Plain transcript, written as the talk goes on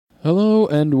Hello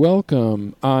and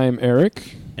welcome. I'm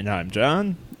Eric. And I'm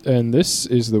John. And this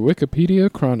is the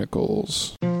Wikipedia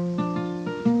Chronicles.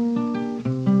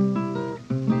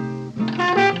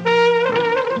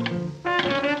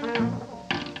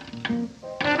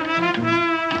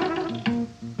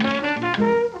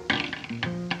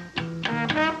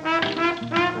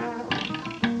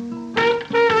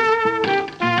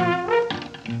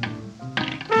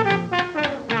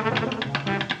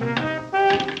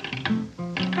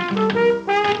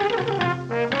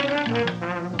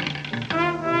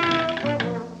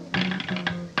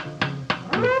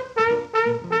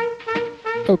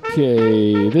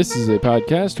 Okay, this is a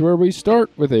podcast where we start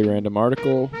with a random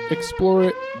article, explore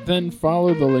it, then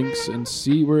follow the links and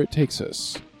see where it takes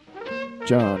us.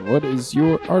 John, what is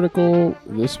your article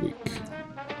this week?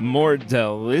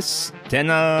 Mordellis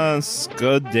Tena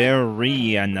Scuderiana.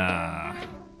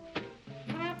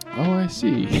 Oh, I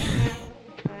see.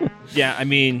 Yeah, I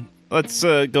mean, let's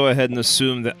go ahead and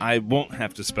assume that I won't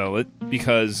have to spell it,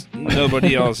 because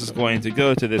nobody else is going to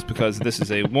go to this, because this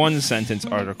is a one-sentence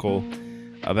article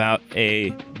about a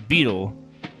beetle,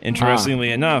 interestingly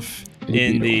enough,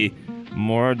 in the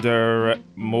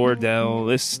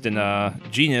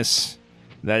Mordellistina genus,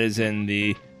 that is in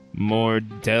the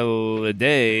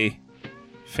Mordelidae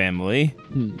family.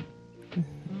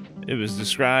 It was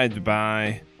described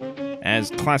by,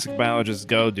 as classic biologists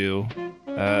go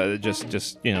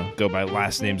just go by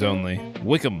last names only,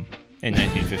 Wickham in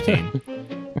 1915.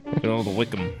 Good old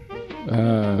Wickham.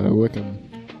 Wickham.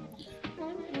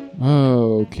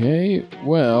 Okay,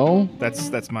 well...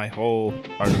 That's my whole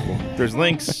article. There's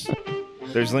links.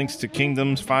 There's links to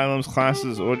kingdoms, phylums,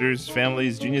 classes, orders,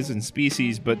 families, genus, and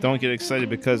species, but don't get excited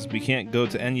because we can't go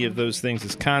to any of those things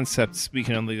as concepts. We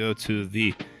can only go to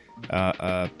the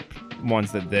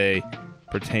ones that they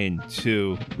pertain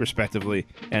to, respectively,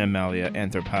 Animalia,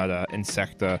 Arthropoda,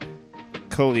 Insecta,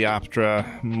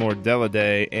 Coleoptera,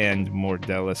 Mordelidae, and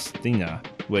Mordellistina,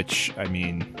 which, I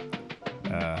mean...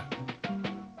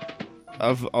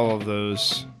 of all of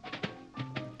those,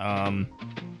 I mean,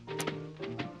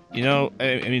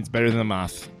 it's better than a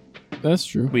moth. That's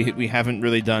true. We haven't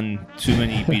really done too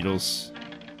many beetles.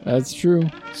 That's true.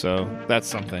 So that's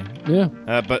something. Yeah.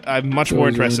 But I'm much more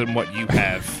interested in what you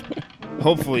have.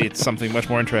 Hopefully it's something much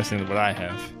more interesting than what I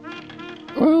have.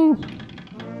 Well,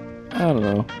 I don't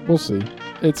know. We'll see.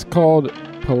 It's called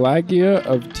Pelagia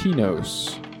of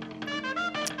Tinos.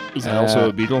 Is that also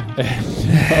a beetle?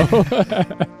 No.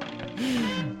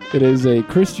 It is a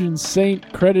Christian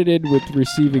saint credited with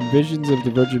receiving visions of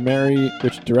the Virgin Mary,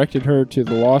 which directed her to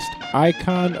the lost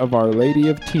icon of Our Lady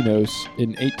of Tinos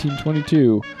in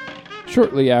 1822,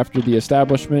 shortly after the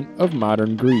establishment of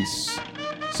modern Greece.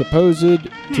 Supposed to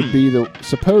be the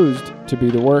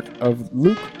work of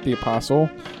Luke the Apostle,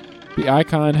 the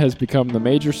icon has become the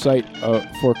major site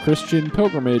for Christian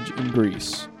pilgrimage in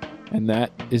Greece. And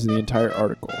that is the entire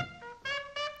article.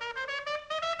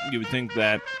 You would think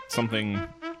that something...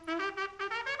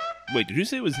 Wait, did you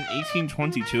say it was in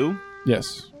 1822?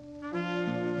 Yes.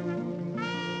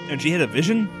 And she had a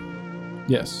vision?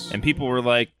 Yes. And people were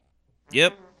like,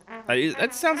 yep.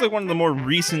 That sounds like one of the more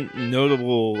recent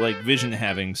notable, vision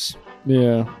havings.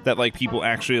 Yeah. That, people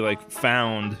actually,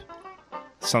 found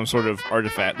some sort of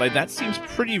artifact. That seems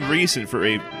pretty recent for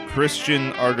a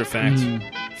Christian artifact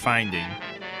finding.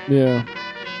 Yeah.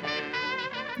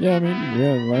 Yeah, I mean,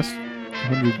 the last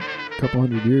couple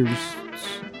hundred years.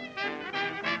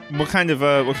 What kind of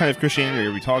Christianity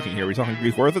are we talking here? Are we talking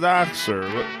Greek Orthodox or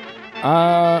what?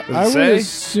 I would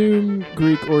assume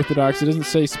Greek Orthodox. It doesn't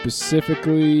say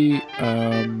specifically.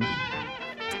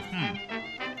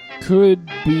 Could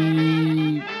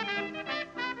be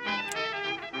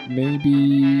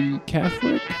maybe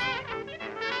Catholic.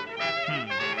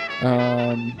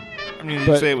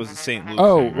 You say it was the St. Luke.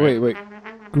 Oh, thing, right? wait.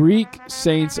 Greek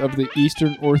Saints of the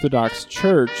Eastern Orthodox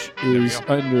Church is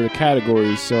under the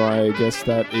category, so I guess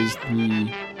that is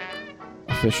the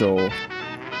official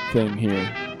thing here.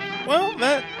 Well,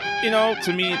 that,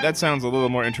 to me, that sounds a little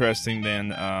more interesting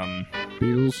than,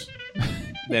 Beatles?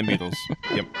 Than Beatles.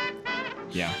 Yep.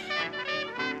 Yeah.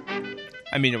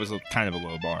 I mean, it was kind of a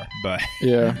low bar, but...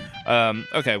 Yeah.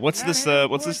 Okay, what's this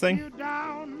thing?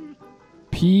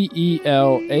 Pelagia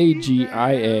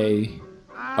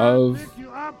of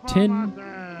Tin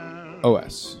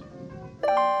OS.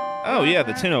 Oh, yeah,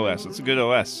 the Tin OS. It's a good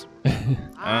OS.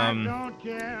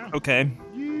 Okay.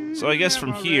 So I guess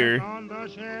from here,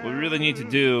 what we really need to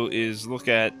do is look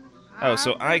at... Oh,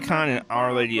 so Icon and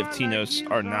Our Lady of Tinos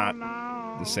are not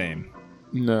the same.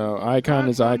 No, Icon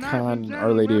is Icon,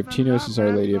 Our Lady of Tinos is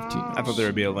Our Lady of Tinos. I thought there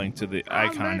would be a link to the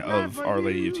icon of Our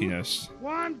Lady of Tinos.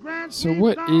 So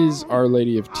what is Our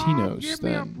Lady of Tinos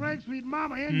then?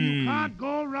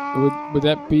 Would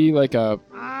that be like a...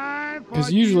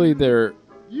 Because usually their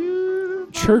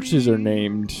churches are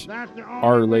named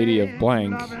Our Lady of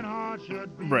Blank.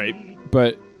 Right.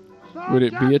 But would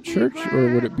it be a church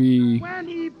or would it be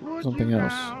something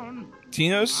else?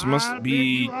 Tinos must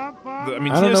be... I don't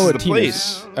Tinos know is what the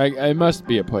place. It must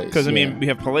be a place. Because, we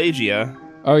have Pelagia...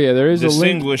 Oh, yeah, there is a link.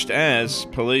 Distinguished as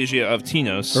Pelagia of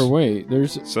Tinos. Or wait,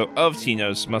 there's... So, of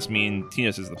Tinos must mean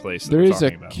Tinos is the place that there we're is a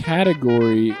talking about.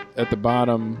 category at the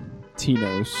bottom,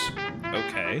 Tinos.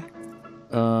 Okay.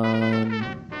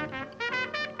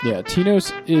 Yeah,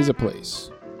 Tinos is a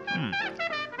place.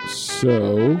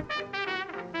 So...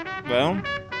 Well,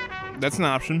 that's an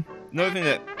option. Another thing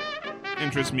that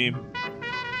interests me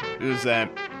is that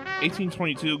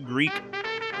 1822 Greek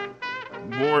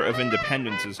War of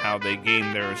Independence is how they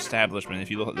gained their establishment. If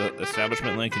you look at the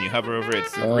establishment link and you hover over it,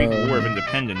 it's the Greek War of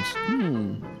Independence.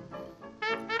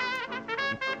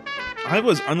 I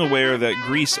was unaware that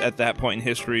Greece at that point in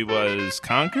history was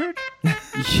conquered.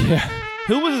 Yeah.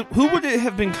 Who would it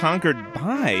have been conquered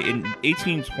by in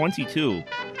 1822?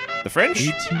 The French?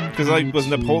 Because was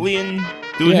Napoleon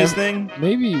doing his thing?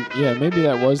 Maybe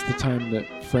that was the time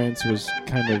that France was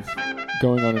kind of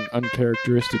going on an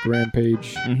uncharacteristic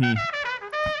rampage. Mm-hmm.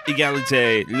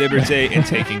 Egalite, liberté, and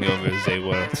taking over the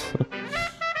world.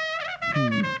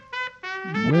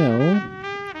 Well...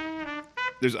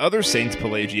 There's other Saints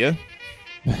Pelagia.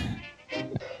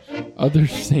 Other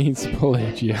Saints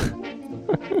Pelagia.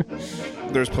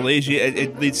 There's Pelagia.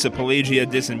 It leads to Pelagia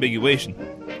disambiguation.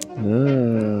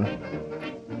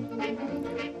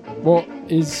 Well,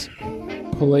 is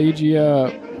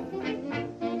Pelagia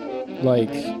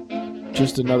like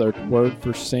just another word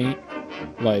for saint?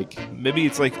 Like maybe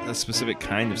it's like a specific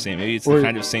kind of saint. Maybe it's the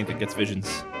kind of saint that gets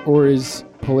visions. Or is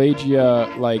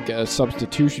Pelagia like a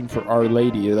substitution for Our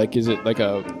Lady? Like, is it like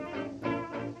a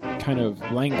kind of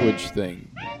language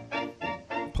thing?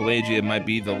 Pelagia might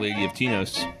be the Lady of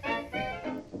Tinos.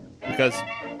 Because...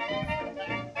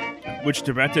 which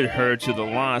directed her to the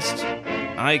lost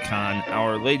icon,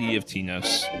 Our Lady of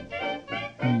Tinos.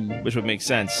 Which would make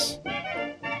sense.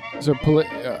 So,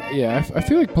 I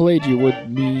feel like Pelagia would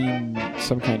mean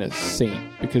some kind of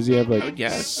saint. Because you have like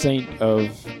saint of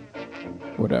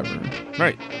whatever.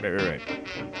 Right. I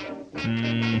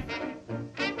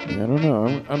don't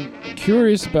know. I'm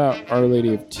curious about Our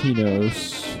Lady of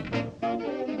Tinos.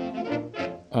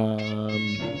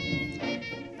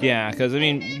 Yeah, because,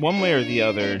 one way or the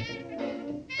other,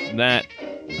 that...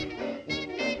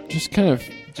 Just kind of...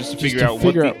 Just to figure out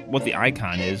what the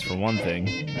icon is, for one thing.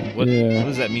 What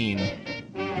does that mean?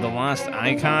 The lost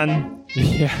icon?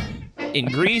 Yeah. In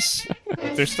Greece?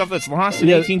 There's stuff that's lost in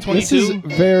 1822? This is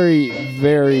very,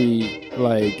 very,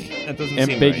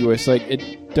 ambiguous. Right. Like,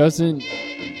 it doesn't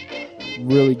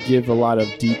really give a lot of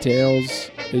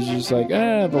details. It's just like,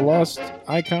 the lost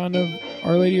icon of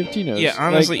Our Lady of Tinos. Yeah,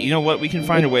 honestly, you know what? We can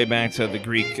find a way back to the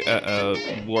Greek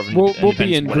War of Independence. We'll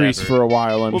be in Greece for a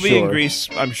while, I'm sure. We'll be in Greece,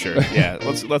 I'm sure. Yeah,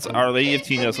 let's Our Lady of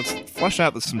Tinos. Let's flesh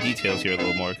out some details here a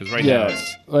little more, because now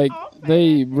it's...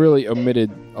 they really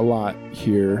omitted a lot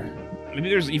here. Maybe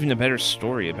there's even a better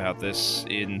story about this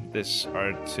in this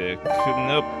article.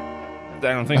 Nope. I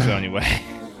don't think so, anyway.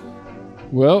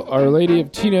 Well, Our Lady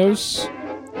of Tinos,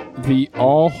 the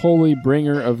all-holy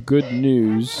bringer of good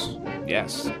news...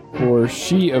 Yes. Or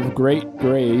She of Great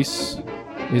Grace,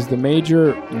 is the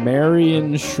major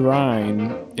Marian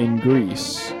shrine in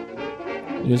Greece.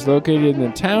 It is located in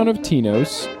the town of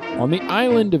Tinos, on the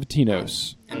island of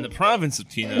Tinos. In the province of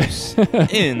Tinos,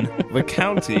 in the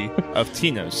county of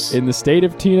Tinos. In the state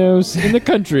of Tinos, in the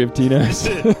country of Tinos.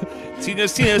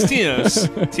 Tinos.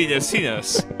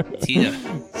 Tina.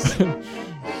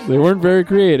 They weren't very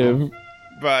creative.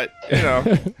 But,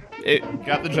 it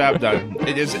got the job done.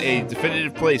 It is a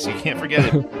definitive place. You can't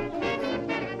forget it.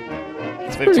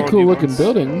 It's a pretty cool looking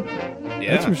building.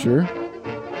 Yeah. That's for sure.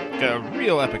 Got a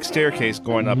real epic staircase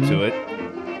going up to it.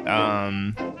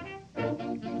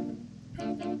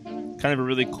 Kind of a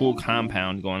really cool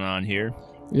compound going on here.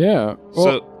 Yeah.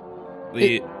 Well,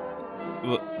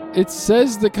 it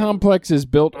says the complex is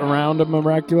built around a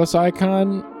miraculous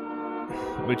icon,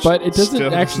 but it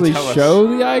doesn't actually show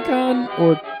the icon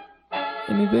or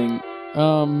anything.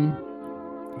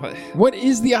 What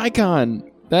is the icon?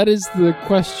 That is the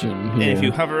question here. And if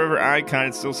you hover over icon,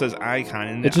 it still says icon.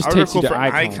 And it just article takes you to for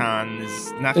icon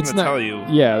is not going to tell you.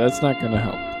 Yeah, that's not going to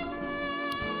help.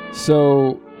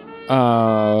 So,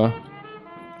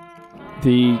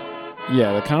 the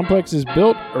complex is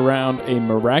built around a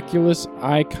miraculous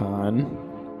icon.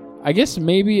 I guess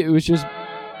maybe it was just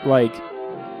like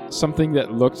something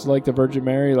that looks like the Virgin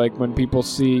Mary, like when people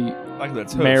see Like the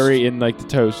toast. Mary in like the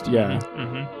toast. Yeah.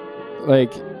 Mm-hmm.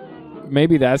 Like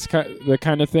maybe that's the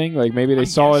kind of thing. Like maybe they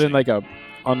saw it in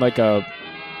on a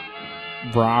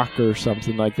rock or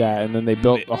something like that, and then they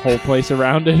built a whole place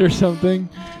around it or something.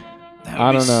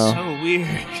 I don't know. So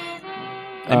weird.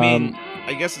 I mean,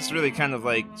 I guess it's really kind of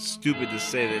like stupid to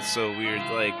say that it's so weird.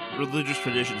 Like religious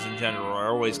traditions in general are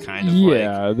always kind of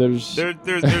there's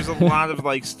a lot of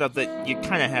like stuff that you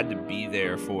kind of had to be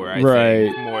there for. I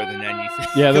think more than anything.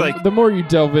 Yeah, the more you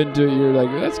delve into it, you're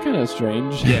like, that's kind of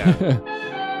strange. Yeah.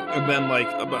 And then, like,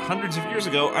 about hundreds of years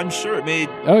ago, I'm sure it made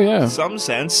some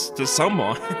sense to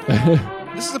someone.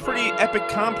 This is a pretty epic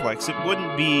complex. It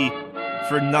wouldn't be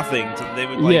for nothing. They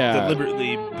would,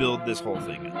 deliberately build this whole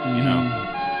thing, you know?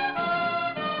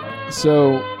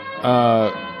 So,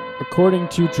 according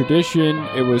to tradition,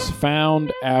 it was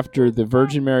found after the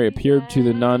Virgin Mary appeared to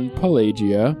the nun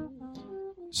Pelagia.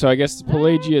 So I guess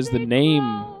Pelagia is the name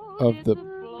of the...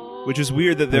 Which is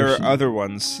weird that there are other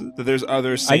ones. That there's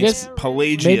other saints. I guess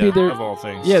Pelagia, of all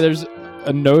things. Yeah, there's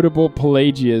a notable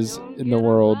Pelagias in the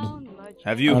world.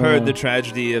 Have you heard the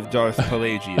tragedy of Darth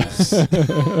Pelagius?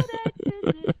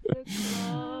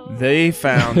 They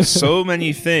found so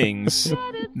many things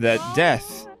that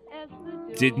death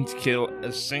didn't kill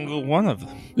a single one of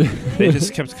them. They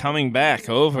just kept coming back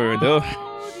over and over.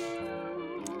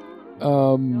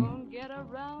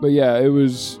 But yeah, it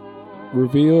was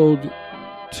revealed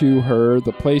to her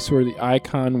the place where the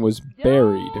icon was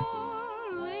buried.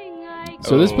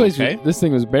 So this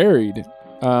thing was buried.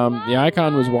 The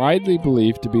icon was widely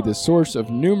believed to be the source of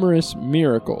numerous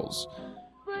miracles.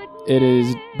 It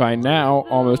is by now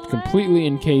almost completely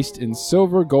encased in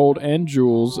silver, gold, and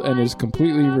jewels, and is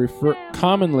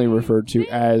commonly referred to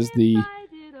as the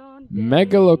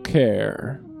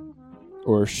Megalocaire,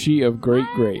 or She of Great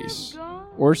Grace,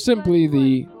 or simply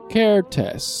the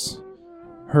Caretess,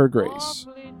 Her Grace.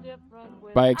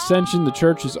 By extension, the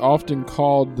church is often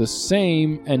called the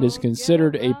same and is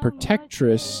considered a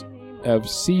protectress of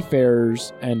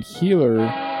seafarers and healer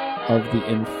of the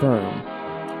infirm.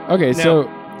 Okay, so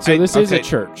this is a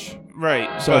church.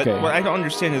 Right. So what I don't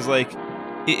understand is, like,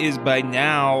 it is by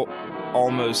now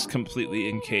almost completely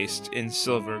encased in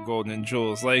silver, gold, and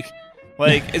jewels. Like,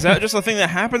 is that just a thing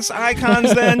that happens to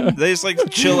icons then? They just, like,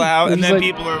 chill out, and then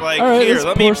people are like, right, here,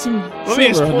 let me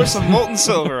just pour some molten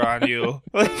silver on you.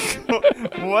 Like,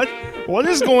 what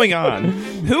is going on?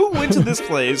 Who went to this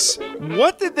place?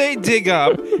 What did they dig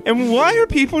up? And why are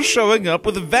people showing up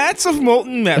with vats of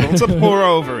molten metal to pour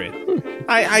over it?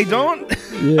 I don't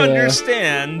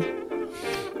understand.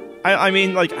 I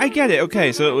mean, like, I get it.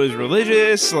 Okay, so it was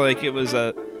religious, like, it was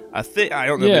a thing. I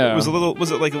don't know. Yeah. Was it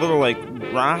like a little like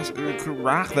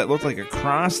rock that looked like a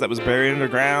cross that was buried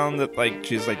underground? That like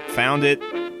she's like found it,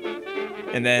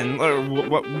 and then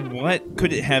what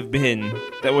could it have been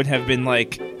that would have been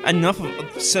like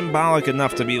symbolic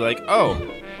enough to be like, oh,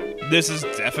 this is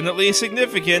definitely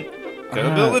significant.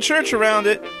 Gotta build a church around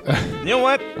it. You know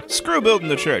what? Screw building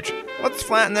the church. Let's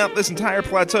flatten out this entire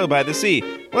plateau by the sea.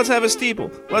 Let's have a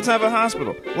steeple. Let's have a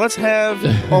hospital. Let's have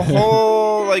a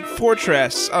whole like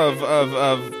fortress of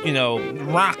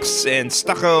rocks and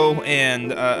stucco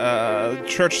and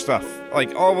church stuff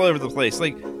like all over the place.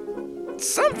 Like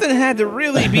something had to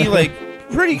really be like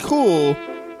pretty cool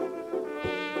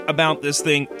about this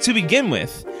thing to begin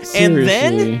with. Seriously. And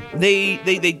then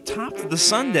they topped the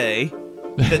Sunday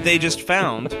that they just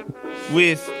found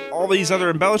with all these other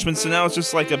embellishments, so now it's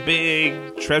just like a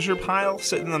big treasure pile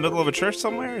sitting in the middle of a church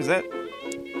somewhere? Is that...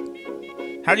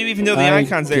 How do you even know the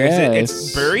icon's there?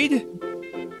 It's buried?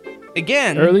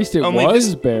 Again... Or at least it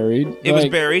was buried. It was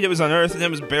buried, it was unearthed, and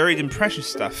it was buried in precious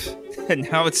stuff.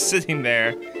 And now it's sitting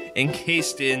there,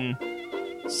 encased in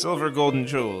silver, gold, and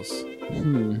jewels.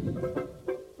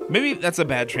 Maybe that's a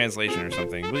bad translation or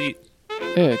something.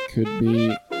 It could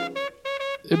be...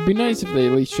 It'd be nice if they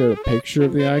at least showed a picture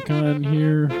of the icon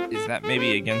here. Is that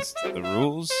maybe against the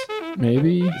rules?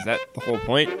 Maybe. Is that the whole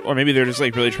point? Or maybe they're just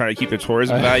like really trying to keep their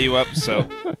tourism value up, so...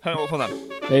 Hold on.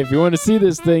 Hey, if you want to see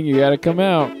this thing, you gotta come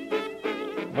out.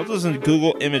 What does a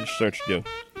Google image search do?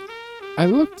 I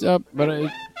looked up, but it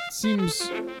seems...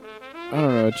 I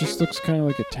don't know, it just looks kind of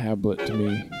like a tablet to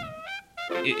me.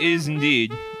 It is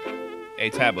indeed a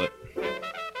tablet.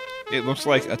 It looks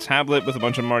like a tablet with a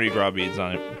bunch of Mardi Gras beads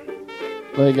on it.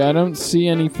 Like, I don't see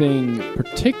anything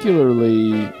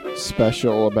particularly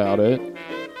special about it,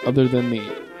 other than the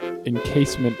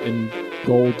encasement in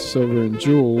gold, silver, and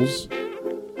jewels.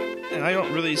 And I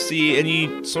don't really see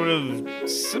any sort of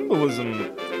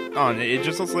symbolism on it. It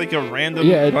just looks like a random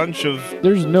bunch of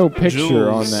There's no picture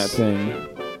jewels on that thing.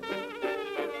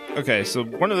 Okay, so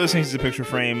one of those things is a picture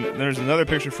frame. There's another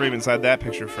picture frame inside that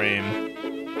picture frame.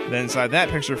 Then inside that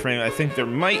picture frame, I think there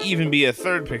might even be a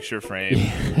third picture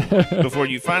frame before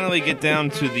you finally get down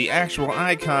to the actual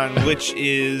icon, which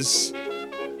is...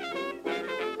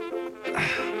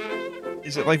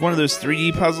 Is it like one of those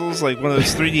 3D puzzles? Like one of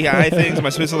those 3D eye things? Am I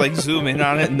supposed to like zoom in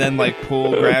on it and then like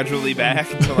pull gradually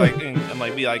back until like and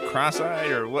like be like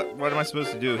cross-eyed? Or what am I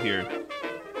supposed to do here?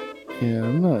 Yeah,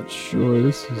 I'm not sure.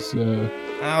 This is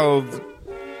Oh,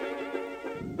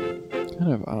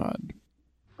 kind of odd.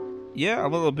 yeah, a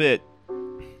little bit.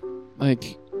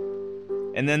 Like,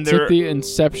 And then it's like the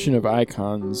inception of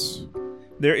icons.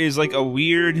 there is like a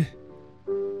weird,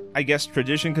 I guess,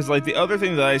 tradition, because like the other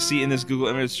thing that I see in this Google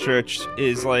image search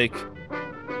is like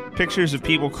pictures of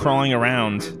people crawling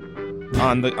around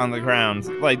on the ground.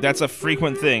 Like that's a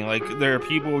frequent thing. Like there are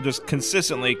people just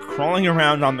consistently crawling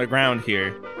around on the ground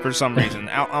here for some reason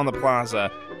out on the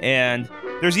plaza, and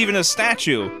there's even a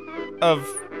statue of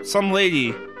some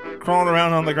lady crawling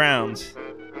around on the ground,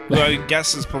 who I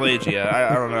guess is Pelagia.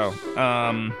 I don't know.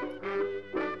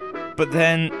 But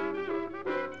then,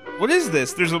 what is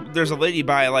this? There's a lady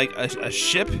by like a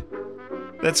ship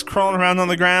that's crawling around on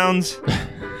the ground.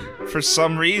 For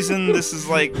some reason, this is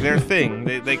like their thing.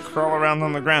 They crawl around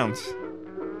on the ground.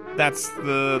 That's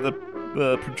the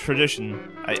tradition,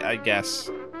 I guess.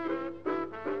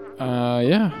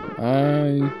 Yeah.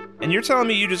 And you're telling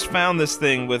me you just found this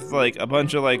thing with like a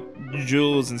bunch of like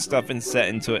jewels and stuff inset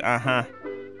into it?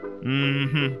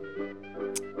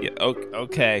 Yeah.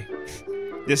 Okay.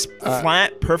 This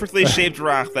flat, perfectly shaped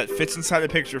rock that fits inside a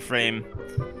picture frame.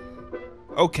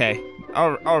 Okay.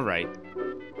 All right.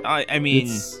 I mean,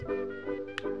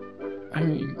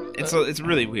 it's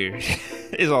really weird.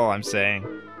 Is all I'm saying.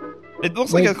 It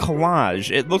looks like a collage.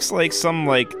 It looks like some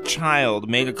like child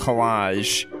made a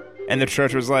collage, and the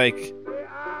church was like,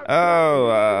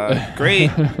 "Oh,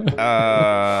 great,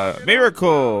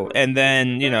 miracle!" And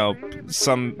then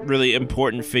some really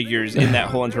important figures in that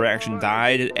whole interaction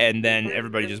died, and then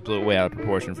everybody just blew it way out of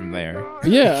proportion from there.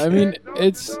 Yeah, I mean,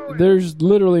 there's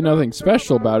literally nothing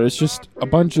special about it. It's just a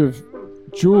bunch of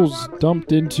jewels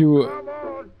dumped into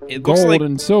gold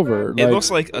and silver. It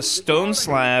looks like a stone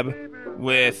slab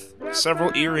with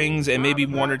several earrings and maybe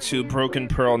one or two broken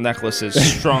pearl necklaces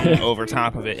strung over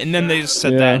top of it. And then they just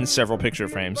set that in several picture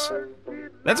frames.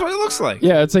 That's what it looks like.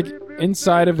 Yeah, it's like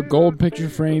inside of a gold picture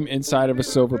frame, inside of a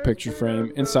silver picture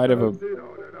frame, inside of a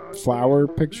flower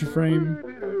picture frame.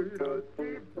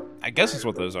 I guess that's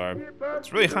what those are.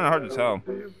 It's really kind of hard to tell.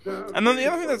 And then the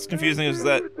other thing that's confusing is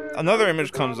that another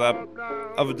image comes up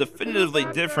of a definitively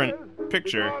different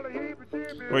picture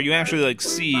where you actually like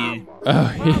see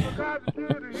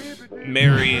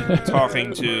Mary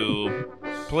talking to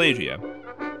Pelagia.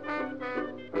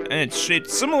 And it's shaped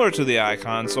similar to the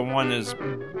icon, so one is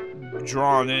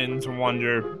drawn in to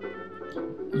wonder,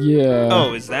 yeah.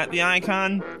 Oh, is that the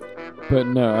icon? But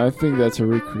no, I think that's a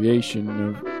recreation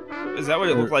of... Is that what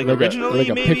it looked like originally,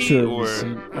 a maybe? Picture or of the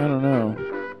scene. I don't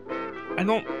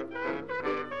know.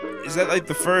 Is that like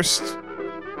the first...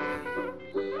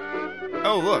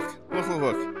 Oh, look.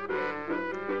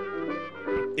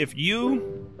 If you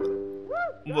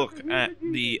look at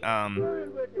the...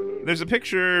 there's a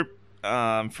picture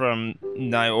from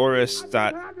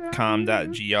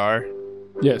nioris.com.gr.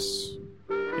 Yes.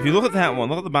 If you look at that one,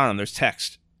 look at the bottom, there's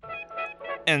text.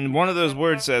 And one of those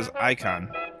words says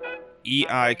icon.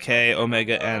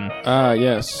 E-I-K-Omega-N.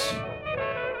 Yes.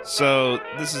 So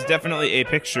this is definitely a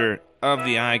picture of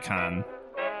the icon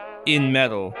in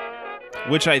metal,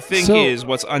 which I think is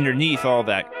what's underneath all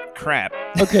that crap.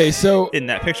 Okay, so in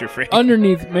that picture frame.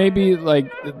 Underneath, maybe like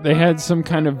they had some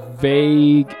kind of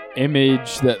vague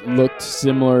image that looked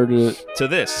similar to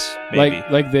this. Maybe.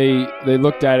 Like they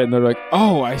looked at it and they're like,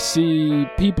 "Oh, I see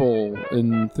people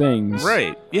and things."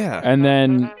 Right. Yeah. And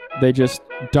then they just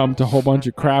dumped a whole bunch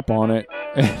of crap on it.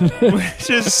 Which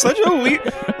is such a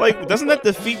weird... Like, doesn't that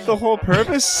defeat the whole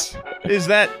purpose? Is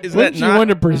that not... you want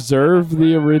to preserve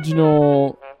the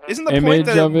original Isn't the image point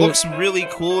that it of looks really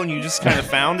cool and you just kind of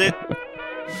found it?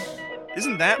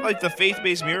 Isn't that, like, the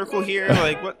faith-based miracle here?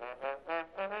 Like, what...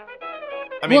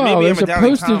 I mean, maybe there's I'm a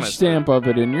postage Thomas, stamp of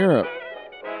it in Europe.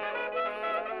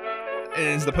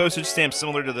 And is the postage stamp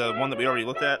similar to the one that we already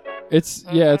looked at? It's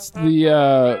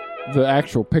the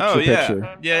actual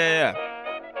picture. Yeah.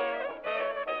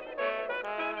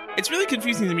 It's really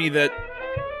confusing to me that...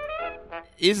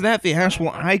 Is that the actual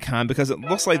icon? Because it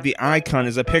looks like the icon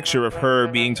is a picture of her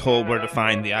being told where to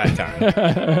find the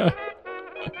icon.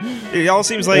 It all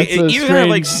seems like That's a even had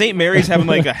like strange- St. Mary's having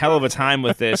like a hell of a time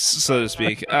with this, so to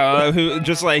speak. Who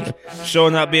just like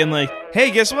showing up, being like,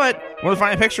 "Hey, guess what? Want to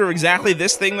find a picture of exactly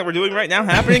this thing that we're doing right now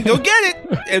happening? Go get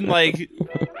it!" And like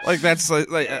that's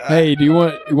like Hey, do you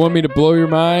want me to blow your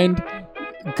mind?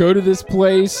 Go to this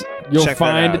place. You'll Check that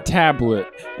find a out. tablet.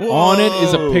 On it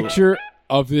is a Whoa. picture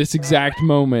of this exact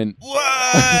moment.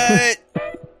 What?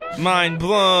 Mind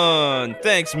blown.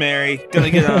 Thanks, Mary. Gonna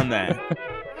get on that.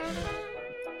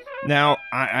 Now,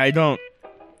 I don't.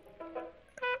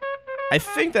 I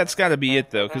think that's got to be it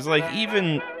though, because like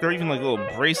there are even like little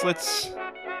bracelets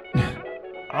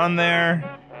on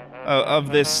there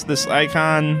of this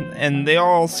icon, and they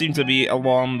all seem to be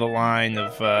along the line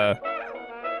of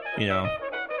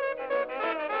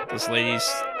this lady's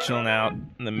chilling out,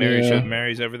 and the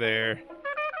Mary's over there.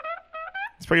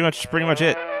 It's pretty much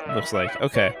it. Looks like.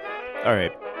 Okay, all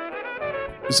right.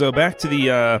 So back to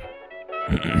the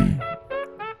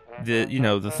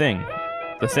the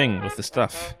thing with the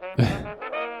stuff.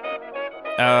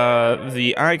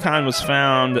 The icon was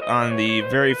found on the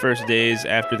very first days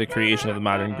after the creation of the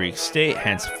modern Greek state.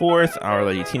 Henceforth, Our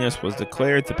Lady Tinos was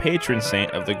declared the patron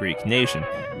saint of the Greek nation.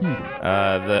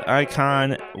 The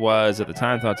icon was at the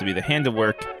time thought to be the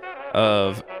handiwork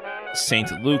of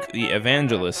Saint Luke the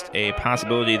Evangelist, a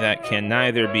possibility that can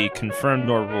neither be confirmed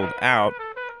nor ruled out,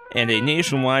 and a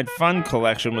nationwide fund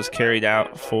collection was carried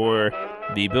out for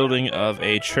the building of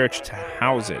a church to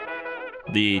house it.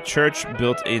 The church,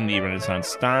 built in the Renaissance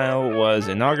style, was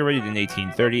inaugurated in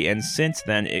 1830, and since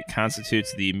then it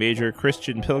constitutes the major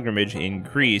Christian pilgrimage in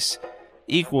Greece,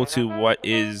 equal to what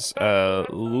is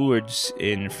Lourdes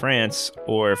in France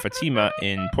or Fatima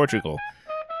in Portugal.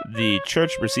 The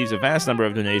church receives a vast number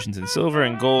of donations in silver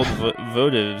and gold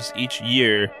votives each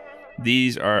year.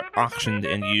 These are auctioned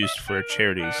and used for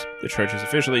charities. The church is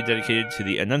officially dedicated to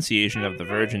the Annunciation of the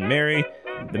Virgin Mary.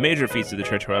 The major feast of the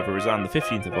church, however, is on the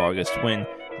 15th of August, when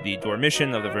the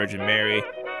Dormition of the Virgin Mary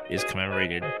is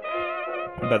commemorated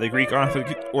by the Greek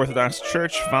Orthodox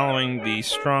Church, following the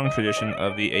strong tradition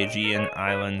of the Aegean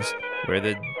Islands, where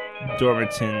the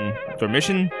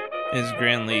Dormition is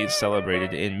grandly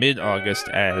celebrated in mid-August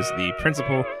as the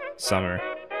principal summer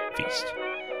feast.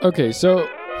 Okay, so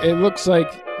it looks like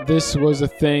this was a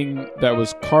thing that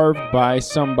was carved by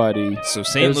somebody. So It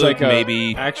St. was Luke like a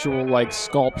maybe... actual like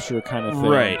sculpture kind of thing.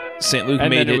 Right. St. Luke And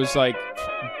made then it... it was like,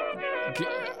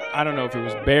 I don't know if it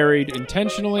was buried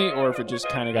intentionally or if it just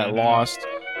kind of got lost.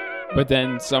 But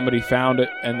then somebody found it,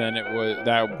 and then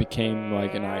that became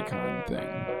like an icon thing.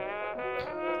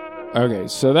 Okay,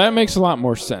 so that makes a lot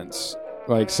more sense.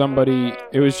 Like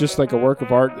it was just like a work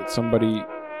of art that somebody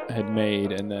had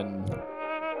made, and then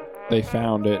they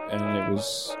found it, and it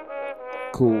was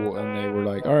cool, and they were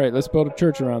like, all right, let's build a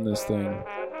church around this thing.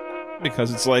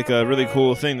 Because it's like a really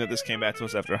cool thing that this came back to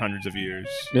us after hundreds of years.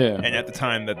 Yeah. And at the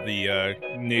time that the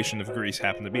nation of Greece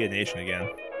happened to be a nation again.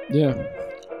 Yeah.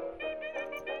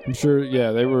 I'm sure,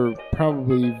 they were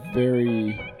probably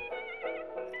very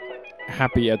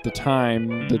happy at the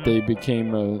time that they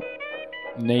became a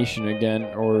nation again,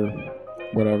 or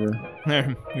whatever.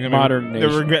 Modern nation.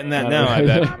 They're regretting that now, I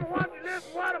bet.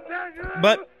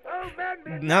 But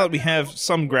now that we have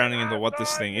some grounding into what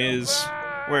this thing is,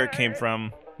 where it came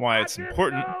from, why it's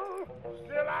important,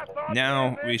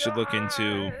 now we should look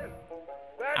into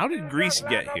how did Greece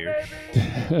get here?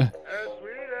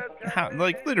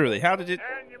 Literally, how did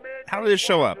it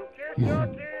show up?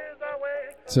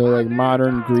 So, like,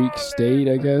 modern Greek state,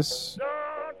 I guess?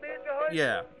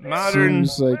 Yeah, modern...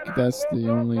 Seems like that's the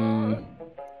only...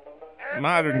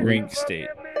 Modern Greek state.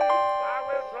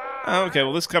 Oh, okay,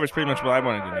 well, this covers pretty much what I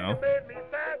wanted to know.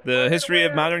 The history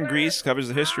of modern Greece covers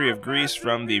the history of Greece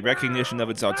from the recognition of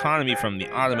its autonomy from the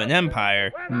Ottoman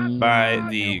Empire by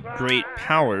the great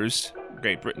powers,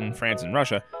 Great Britain, France, and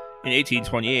Russia, in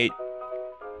 1828,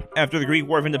 after the Greek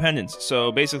War of Independence.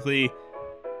 So basically,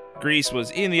 Greece was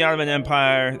in the Ottoman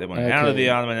Empire, they went out of the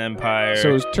Ottoman Empire.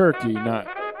 So it was Turkey, not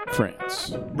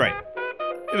France. Right.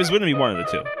 It was going to be one of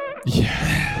the two.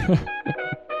 Yeah.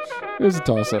 It was a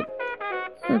toss-up.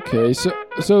 Okay, so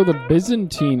the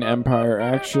Byzantine Empire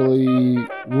actually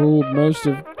ruled most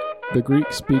of the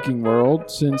Greek-speaking world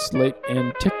since late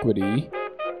antiquity.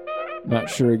 Not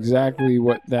sure exactly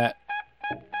what that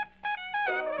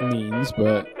means,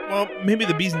 but... Well, maybe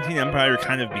the Byzantine Empire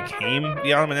kind of became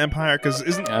the Ottoman Empire, because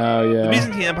the yeah.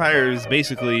 Byzantine Empire is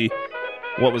basically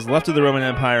what was left of the Roman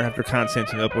Empire after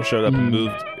Constantinople showed up and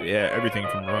moved everything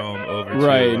from Rome over to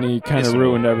Right, and he kind of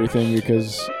ruined everything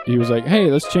because he was like,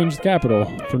 hey, let's change the capital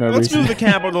for no reason. Let's move the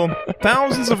capital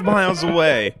thousands of miles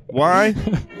away. Why?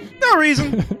 No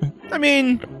reason. I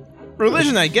mean,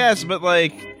 religion, I guess, but,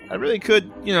 like, I really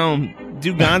could,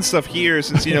 do God stuff here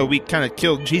since, we kind of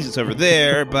killed Jesus over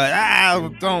there,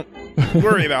 but don't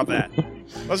worry about that.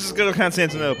 Let's just go to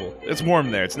Constantinople. It's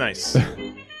warm there. It's nice.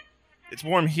 It's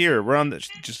warm here. We're on the...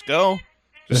 Just go.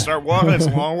 Just start walking. It's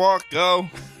a long walk. Go.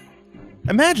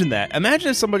 Imagine that. Imagine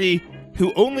if somebody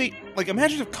who only...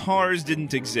 imagine if cars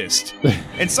didn't exist.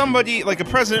 And somebody, a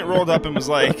president rolled up and was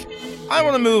like, I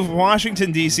want to move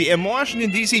Washington, D.C. And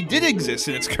Washington, D.C. did exist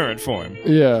in its current form.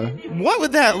 Yeah. What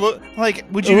would that look like?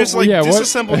 Would you just,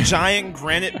 disassemble giant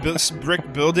granite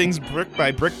brick buildings, brick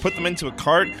by brick, put them into a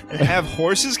cart, and have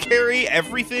horses carry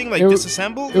everything,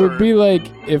 disassembled? It would be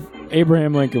like if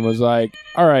Abraham Lincoln was like,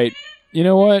 all right, you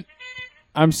know what?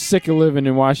 I'm sick of living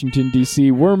in Washington,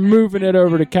 D.C. We're moving it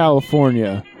over to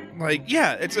California.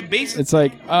 It's a basic... It's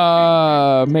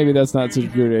maybe that's not such a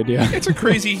good idea. It's a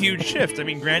crazy huge shift. I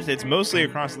mean, granted, it's mostly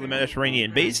across the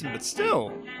Mediterranean basin, but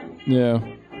still. Yeah.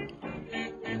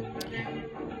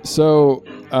 So,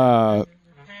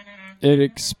 it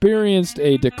experienced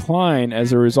a decline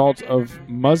as a result of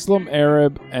Muslim,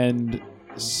 Arab, and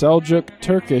Seljuk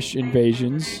Turkish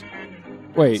invasions.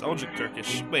 Wait. Seljuk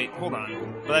Turkish. Wait, hold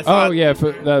on. But I thought...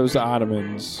 that was the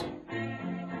Ottomans.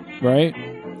 Right?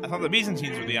 I thought the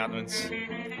Byzantines were the Ottomans.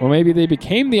 Well, maybe they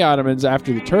became the Ottomans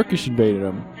after the Turkish invaded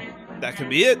them. That could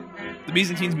be it. The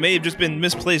Byzantines may have just been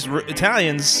misplaced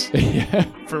Italians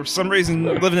for some reason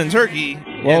living in Turkey,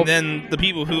 and then the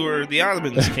people who were the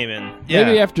Ottomans came in. Yeah.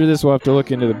 Maybe after this we'll have to look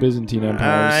into the Byzantine Empire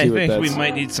and see I think we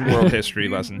might need some world history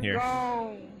lesson here.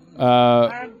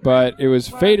 But it was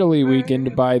fatally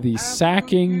weakened by the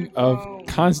sacking of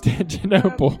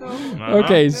Constantinople.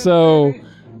 Okay, so...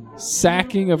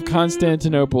 Sacking of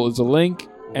Constantinople is a link,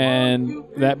 and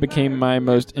that became my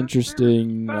most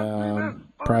interesting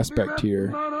prospect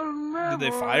here. Did they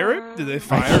fire it? Did they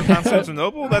fire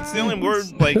Constantinople? That's the only word,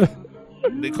 they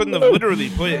couldn't have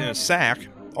literally put it in a sack,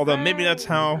 although maybe that's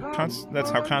how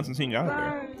Constantine got it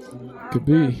there. Could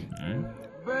be.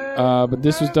 But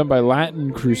this was done by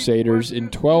Latin Crusaders in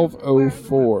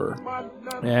 1204.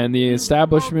 And the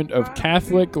establishment of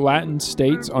Catholic Latin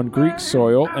states on Greek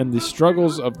soil and the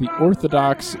struggles of the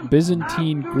Orthodox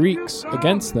Byzantine Greeks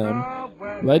against them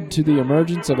led to the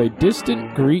emergence of a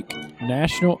distant Greek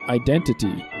national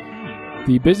identity.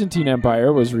 The Byzantine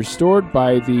Empire was restored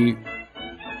by the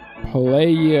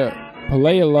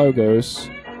Palaiologos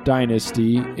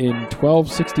dynasty in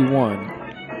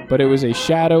 1261, but it was a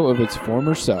shadow of its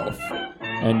former self.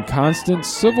 And constant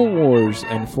civil wars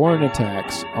and foreign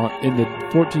attacks in the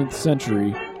 14th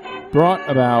century brought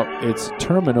about its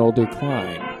terminal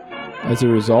decline. As a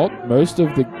result, most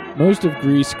of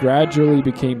Greece gradually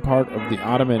became part of the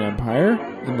Ottoman Empire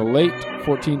in the late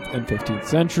 14th and 15th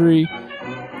century,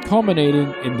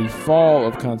 culminating in the fall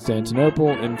of Constantinople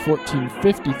in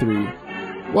 1453.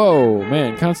 Whoa,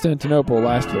 man, Constantinople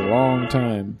lasted a long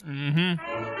time. Mm-hmm.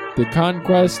 The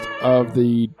conquest of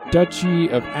the Duchy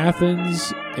of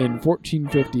Athens in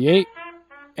 1458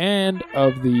 and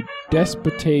of the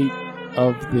Despotate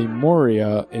of the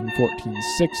Morea in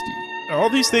 1460. Are all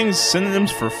these things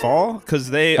synonyms for fall? Because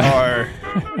they are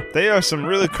some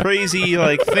really crazy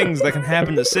things that can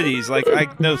happen to cities. I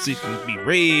know cities can be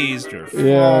raised or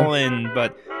fallen,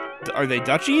 but are they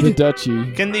duchied? The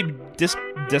duchy. Can they be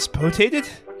despotated?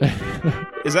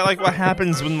 Is that what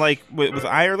happens when with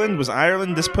Ireland? Was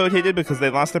Ireland despotated because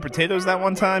they lost their potatoes that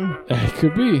one time? It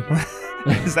could be.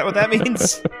 Is that what that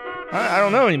means? I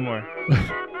don't know anymore.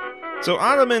 So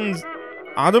Ottoman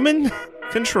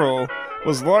control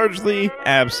was largely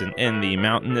absent in the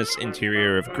mountainous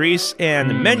interior of Greece,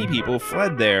 and many people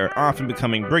fled there, often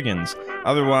becoming brigands.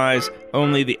 Otherwise,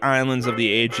 only the islands of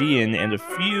the Aegean and a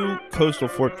few coastal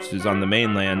fortresses on the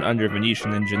mainland under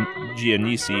Venetian and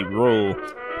Genoese rule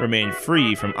remained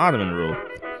free from Ottoman rule.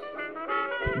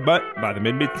 But by the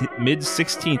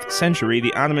mid-16th century,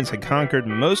 the Ottomans had conquered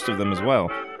most of them as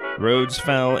well. Rhodes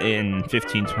fell in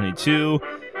 1522,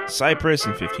 Cyprus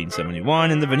in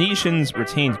 1571, and the Venetians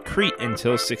retained Crete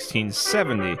until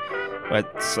 1670.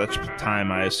 At such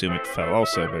time, I assume it fell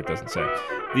also, but it doesn't say.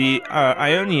 The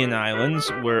Ionian Islands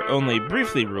were only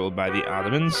briefly ruled by the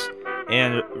Ottomans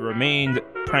and remained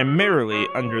primarily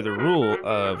under the rule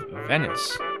of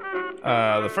Venice.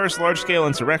 The first large-scale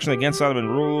insurrection against Ottoman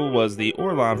rule was the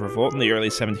Orlov Revolt in the early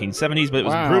 1770s, but it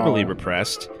was brutally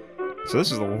repressed. So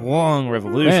this is a long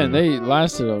revolution. Man, they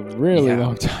lasted a really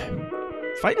long time.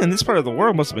 Fighting in this part of the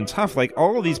world must have been tough.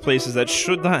 All of these places that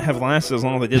should not have lasted as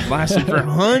long as they did lasted for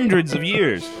hundreds of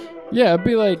years. Yeah, it'd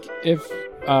be like if,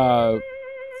 I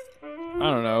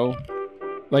don't know,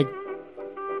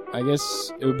 I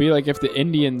guess it would be like if the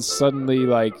Indians suddenly,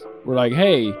 were like,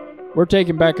 hey, we're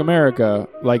taking back America,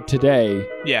 today.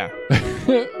 Yeah.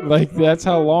 That's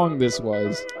how long this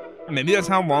was. Maybe that's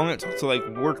how long it took to, like,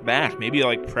 work back. Maybe,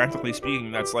 like, practically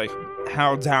speaking, that's, like,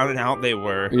 how down and out they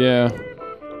were. Yeah.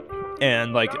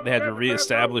 And, like, they had to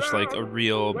reestablish, like, a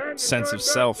real sense of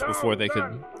self before they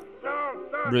could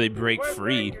really break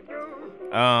free.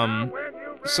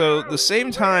 So the same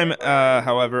time,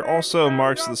 however, also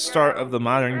marks the start of the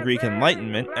modern Greek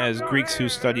Enlightenment, as Greeks who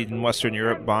studied in Western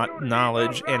Europe brought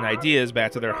knowledge and ideas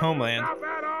back to their homeland,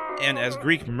 and as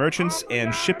Greek merchants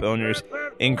and ship owners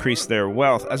increased their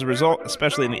wealth. As a result,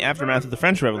 especially in the aftermath of the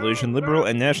French Revolution, liberal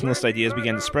and nationalist ideas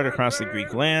began to spread across the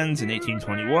Greek lands. In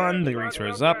 1821, the Greeks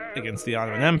rose up against the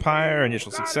Ottoman Empire.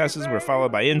 Initial successes were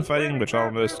followed by infighting, which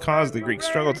almost caused the Greek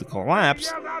struggle to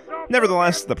collapse.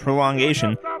 Nevertheless, the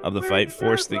prolongation of the fight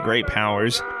forced the great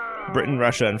powers, Britain,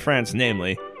 Russia, and France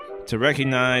namely, to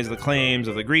recognize the claims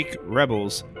of the Greek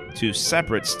rebels to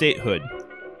separate statehood,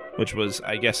 which was,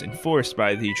 I guess, enforced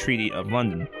by the Treaty of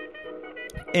London.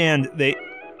 And they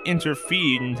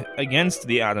intervened against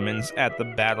the Ottomans at the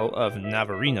Battle of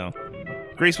Navarino.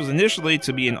 Greece was initially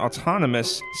to be an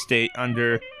autonomous state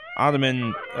under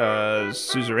Ottoman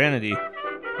suzerainty,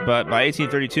 but by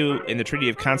 1832, in the Treaty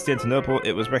of Constantinople,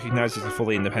 it was recognized as a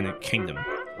fully independent kingdom.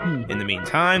 In the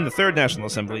meantime, the Third National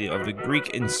Assembly of the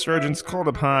Greek insurgents called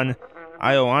upon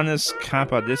Ioannis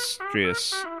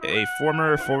Kapodistrias, a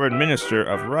former foreign minister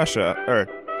of Russia,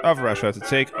 to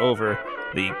take over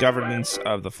the governance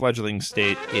of the fledgling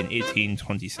state in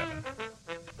 1827.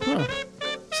 Huh.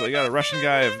 So they got a Russian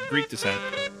guy of Greek descent.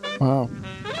 Wow.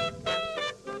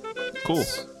 Cool.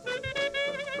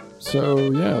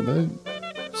 So yeah, there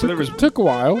took a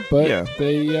while, but Yeah.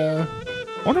 they. I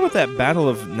wonder what that Battle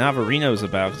of Navarino is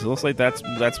about, because it looks like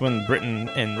that's when Britain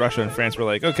and Russia and France were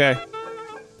like, okay,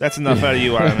 that's enough out of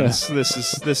you Ottomans. This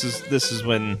is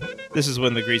when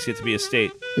the Greeks get to be a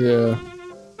state. Yeah.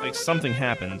 Like, something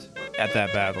happened at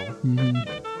that battle. Mm-hmm.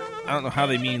 I don't know how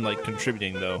they mean, like,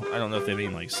 contributing, though. I don't know if they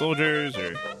mean, like, soldiers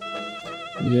or...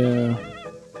 Yeah.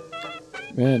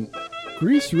 Man,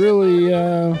 Greece really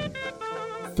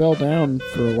fell down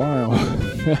for a while.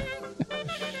 I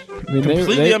mean,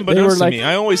 completely unbeknownst they were to me.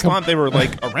 I always thought they were,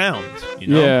 like, around, you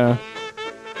know? Yeah.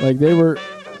 Like, they were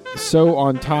so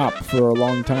on top for a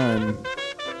long time,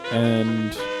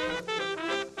 and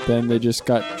then they just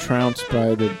got trounced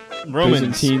by the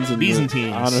Romans, Byzantines, and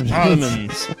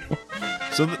Ottomans.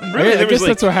 So really, I guess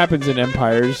that's what happens in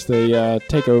empires. They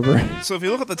take over. So if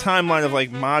you look at the timeline of, like,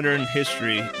 modern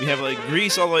history, we have, like,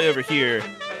 Greece all the way over here,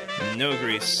 no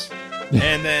Greece,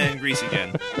 and then Greece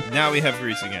again. Now we have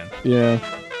Greece again. Yeah.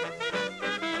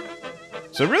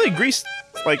 So really, Greece,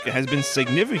 like, has been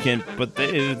significant, but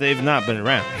they've not been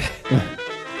around.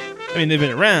 I mean, they've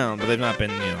been around, but they've not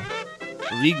been,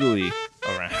 legally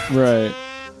around. Right.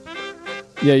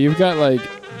 Yeah, you've got, like,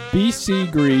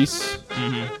 BC Greece,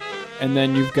 and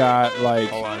then you've got, like,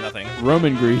 Hold on, nothing.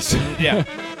 Roman Greece. Yeah.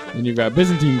 Then you've got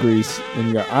Byzantine Greece, then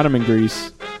you've got Ottoman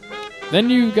Greece. Then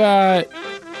you've got,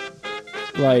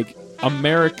 like,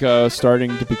 America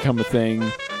starting to become a thing,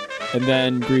 and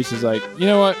then Greece is like, you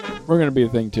know what? We're going to be a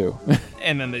thing, too.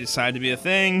 And then they decide to be a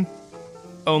thing,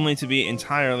 only to be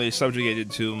entirely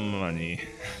subjugated to money.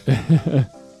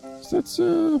 So it's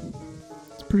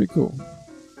pretty cool.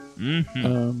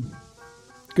 Mm-hmm.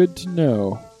 Good to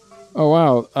know. Oh,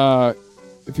 wow.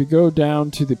 If you go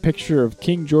down to the picture of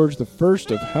King George I of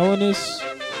Hellenis,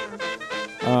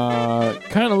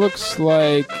 kind of looks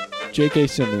like J.K.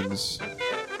 Simmons.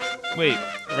 Wait,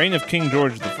 reign of King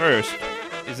George I?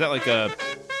 Is that like a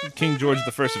King George I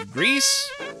of Greece?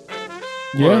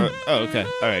 Yeah. Okay. All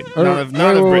right. Or, Not of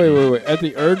Britain. Wait. At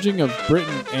the urging of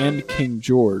Britain and King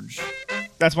George,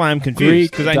 That's why I'm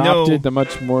confused, because Greek I know adopted the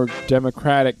much more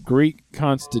democratic Greek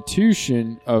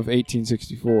Constitution of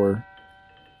 1864.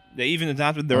 they even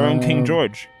adopted their own King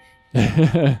George.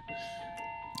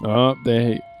 Oh,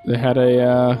 they had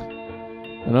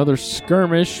another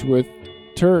skirmish with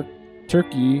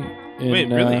Turkey in Wait,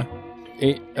 really?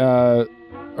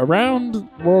 Around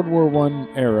World War I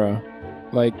era,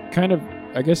 like kind of,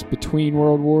 I guess, between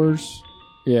World Wars.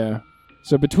 Yeah,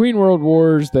 so between World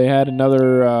Wars, they had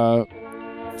another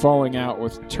falling out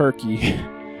with Turkey.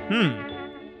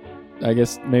 I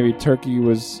guess maybe Turkey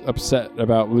was upset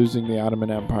about losing the Ottoman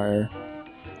Empire.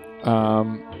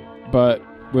 But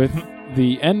with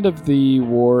the end of the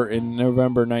war in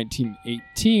November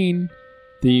 1918,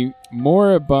 the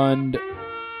moribund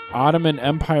Ottoman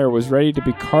Empire was ready to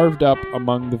be carved up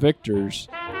among the victors,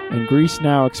 and Greece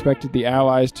now expected the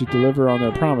Allies to deliver on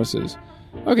their promises.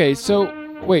 Okay, so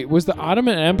wait, was the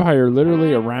Ottoman Empire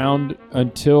literally around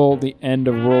until the end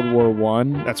of World War I?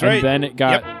 That's right. And then it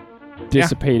got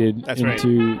dissipated that's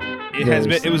into... It has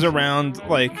been. It was around,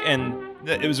 like, and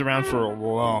it was around for a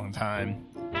long time.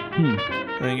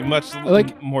 I think much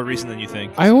more recent than you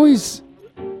think. I always,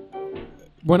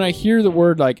 when I hear the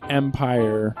word like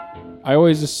empire, I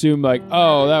always assume like,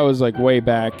 oh, that was like way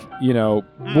back,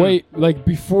 way like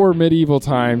before medieval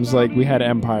times, like we had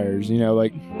empires,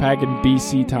 like back in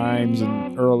BC times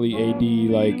and early AD,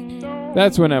 like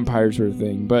that's when empires were a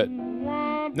thing. But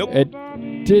nope, it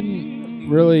didn't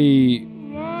really.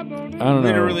 I don't know.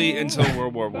 Literally until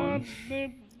World War I.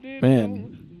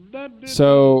 Man.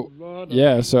 So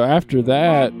after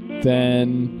that,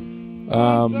 then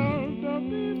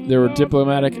there were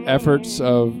diplomatic efforts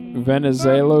of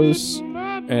Venizelos,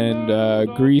 and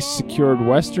Greece secured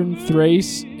Western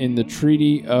Thrace in the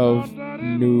Treaty of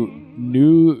Neuilly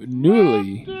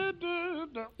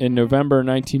in November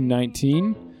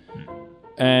 1919,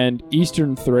 and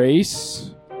Eastern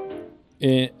Thrace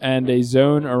and a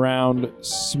zone around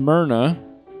Smyrna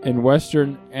in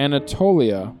Western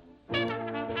Anatolia,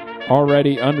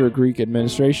 already under Greek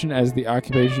administration, as the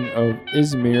occupation of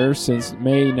Izmir since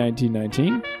May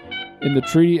 1919, in the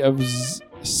Treaty of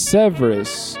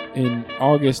Sèvres in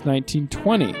August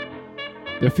 1920.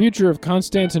 The future of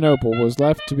Constantinople was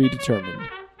left to be determined.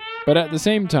 But at the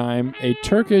same time, a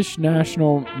Turkish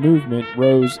national movement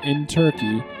rose in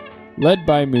Turkey, led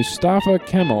by Mustafa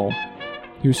Kemal,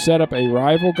 who set up a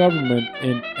rival government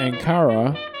in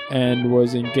Ankara and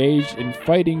was engaged in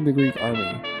fighting the Greek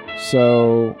army.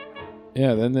 So,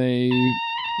 yeah, then they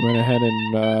went ahead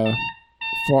and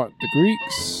fought the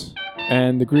Greeks,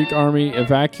 and the Greek army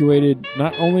evacuated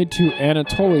not only to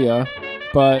Anatolia,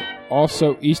 but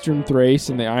also eastern Thrace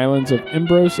and the islands of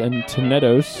Imbros and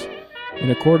Tenedos,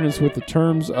 in accordance with the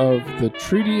terms of the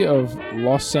Treaty of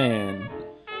Lausanne.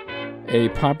 A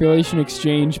population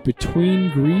exchange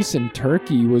between Greece and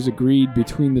Turkey was agreed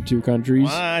between the two countries.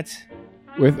 What?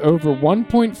 With over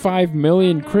 1.5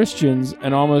 million Christians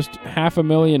and almost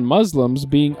 500,000 Muslims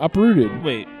being uprooted.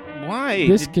 Wait, why?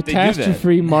 This did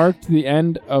catastrophe marked the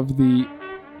end of the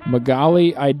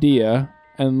Megali idea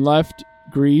and left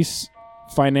Greece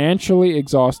financially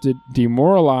exhausted,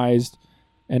 demoralized,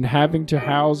 and having to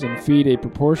house and feed a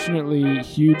proportionately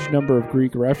huge number of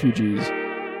Greek refugees.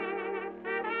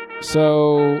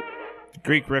 So,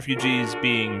 Greek refugees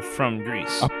being from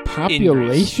Greece. A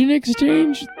population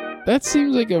exchange? That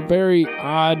seems like a very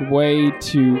odd way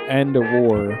to end a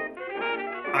war.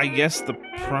 I guess the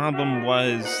problem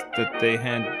was that they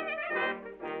had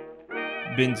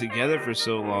been together for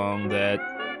so long that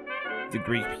the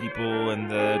Greek people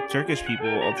and the Turkish people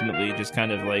ultimately just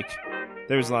kind of like,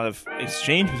 there was a lot of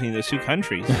exchange between those two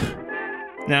countries.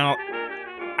 Now,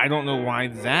 I don't know why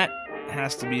that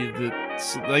has to be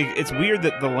it's weird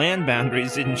that the land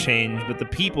boundaries didn't change, but the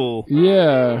people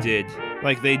did.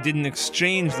 Like, they didn't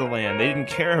exchange the land. They didn't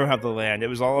care about the land. It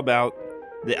was all about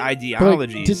the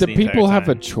ideologies. Did the people have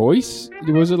a choice?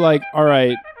 Was it like, all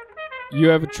right, you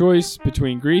have a choice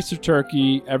between Greece or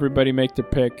Turkey, everybody make their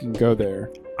pick and go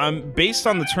there? Based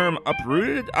on the term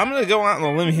uprooted, I'm going to go out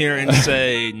on a limb here and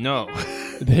say no.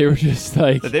 They were just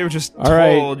like... They were just all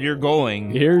told, right, you're going.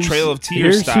 Here's, Trail of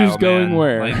Tears style, who's going man.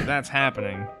 where. Like, that's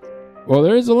happening. Well,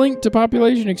 there is a link to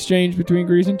population exchange between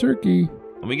Greece and Turkey.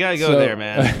 We got to go there,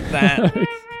 man.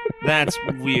 That's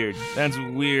weird. That's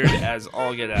weird as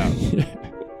all get out.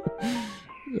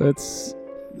 That's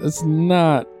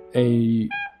not a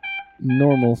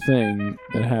normal thing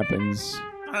that happens.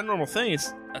 Not a normal thing.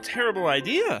 It's a terrible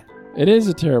idea. It is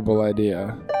a terrible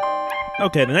idea.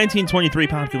 Okay, the 1923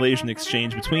 population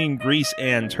exchange between Greece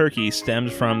and Turkey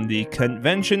stemmed from the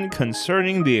Convention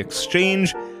Concerning the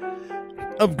Exchange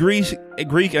of Greek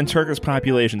and Turkish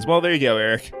populations. Well, there you go,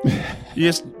 Eric. You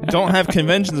just don't have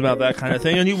conventions about that kind of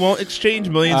thing, and you won't exchange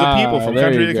millions of people from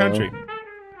country to country.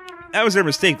 That was their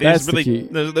mistake.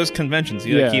 Those conventions,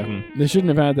 you gotta keep them. They shouldn't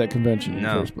have had that convention in the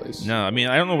first place. No, I mean,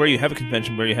 I don't know where you have a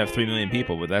convention where you have 3 million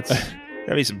people, but that'd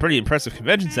be some pretty impressive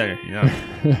convention center,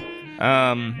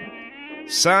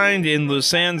 Signed in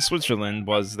Lausanne, Switzerland,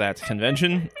 was that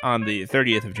convention on the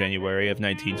 30th of January of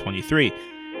 1923.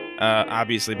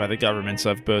 Obviously by the governments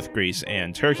of both Greece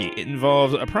and Turkey. It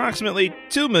involved approximately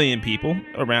 2 million people,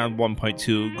 around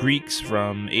 1.2 Greeks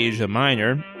from Asia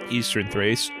Minor, Eastern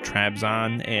Thrace,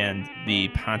 Trabzon, and the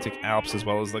Pontic Alps, as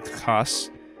well as the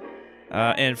Caucasus,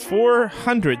 and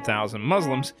 400,000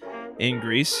 Muslims in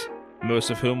Greece, most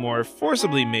of whom were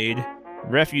forcibly made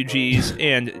refugees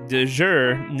and de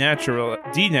jure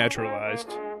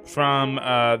denaturalized from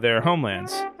their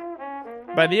homelands.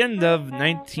 By the end of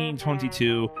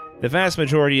 1922, the vast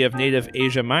majority of native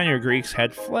Asia Minor Greeks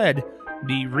had fled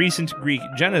the recent Greek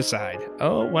genocide.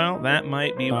 Oh, well, that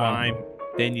might be why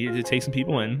they needed to take some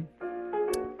people in.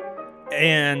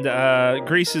 And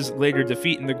Greece's later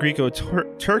defeat in the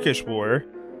Greco-Turkish War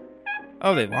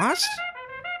Oh, they lost?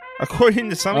 According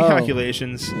to some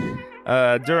calculations,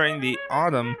 during the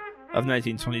autumn of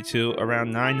 1922,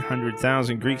 around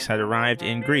 900,000 Greeks had arrived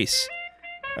in Greece.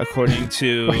 According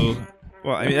to...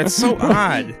 Well, I mean, that's so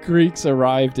odd. Greeks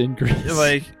arrived in Greece.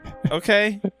 Like,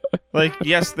 okay. Like,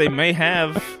 yes, they may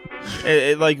have.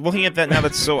 Like, looking at that now,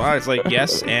 that's so odd. It's like,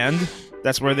 yes, and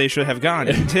that's where they should have gone,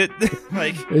 isn't it?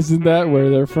 Like, isn't that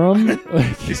where they're from?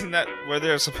 Isn't that where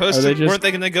they're supposed to? Weren't they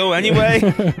going to go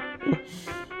anyway?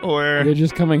 Or are they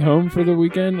just coming home for the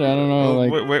weekend? I don't know.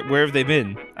 Like, where have they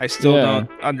been? I still don't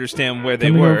understand where they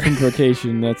coming were. Home from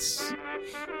vacation. That's.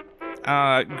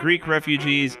 Greek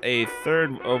refugees, a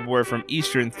third were from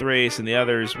Eastern Thrace, and the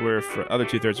other 2/3 were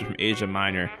from Asia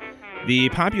Minor. The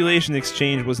population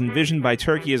exchange was envisioned by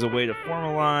Turkey as a way to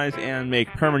formalize and make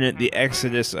permanent the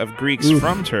exodus of Greeks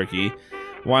from Turkey,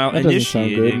 while that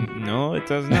initiating. No, it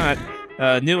does not.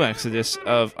 A new exodus.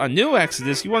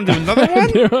 You want to do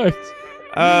another one?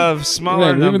 Of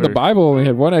smaller numbers. Even the Bible only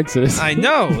had one exodus. I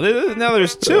know. Now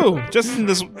there's two, just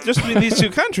between these two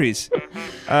countries.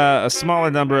 A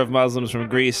smaller number of Muslims from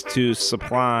Greece to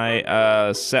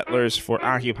supply settlers for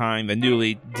occupying the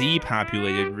newly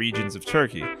depopulated regions of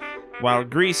Turkey, while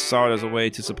Greece saw it as a way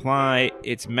to supply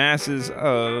its masses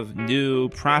of new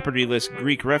propertyless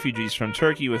Greek refugees from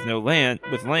Turkey with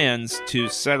lands to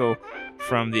settle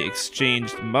from the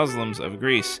exchanged Muslims of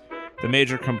Greece. The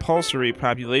major compulsory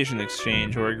population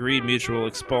exchange or agreed mutual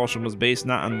expulsion was based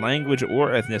not on language or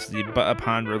ethnicity, but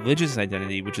upon religious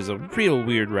identity, which is a real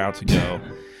weird route to go,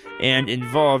 and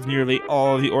involved nearly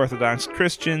all of the Orthodox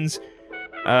Christians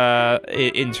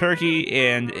in Turkey,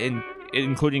 and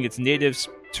including its native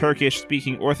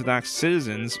Turkish-speaking Orthodox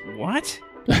citizens. What?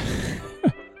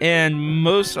 And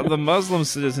most of the Muslim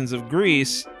citizens of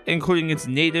Greece, including its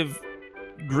native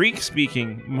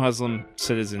Greek-speaking Muslim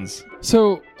citizens.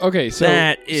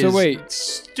 That is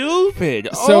stupid.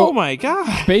 Oh my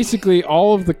god. Basically,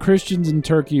 all of the Christians in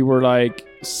Turkey were like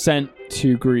sent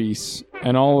to Greece,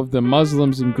 and all of the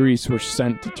Muslims in Greece were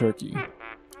sent to Turkey.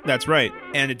 That's right.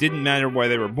 And it didn't matter where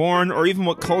they were born or even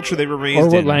what culture they were raised in. Or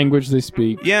what language they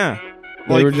speak. Yeah.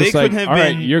 They were just like, all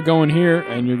right, you're going here,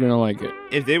 and you're going to like it.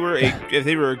 If they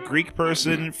were a Greek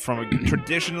person from a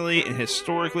traditionally and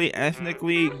historically,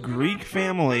 ethnically Greek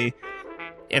family,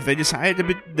 if they decided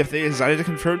to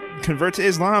convert to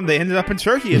Islam, they ended up in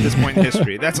Turkey at this point in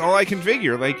history. That's all I can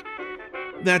figure. Like,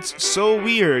 that's so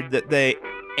weird that they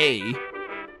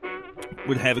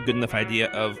would have a good enough idea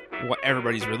of what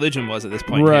everybody's religion was at this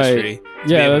point in history to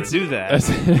be able to do that.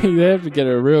 They have to get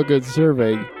a real good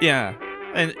survey. Yeah.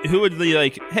 And who would be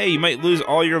like, hey, you might lose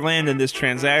all your land in this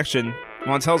transaction.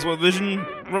 Want to tell us what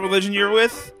religion you're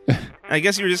with? I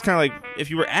guess you were just kind of like, if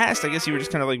you were asked, I guess you were just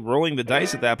kind of like rolling the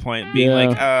dice at that point, being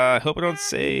like, hope I don't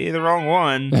say the wrong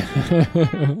one.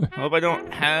 Hope I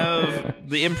don't have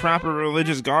the improper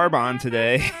religious garb on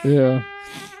today. Yeah.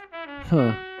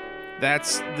 Huh.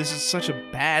 This is such a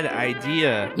bad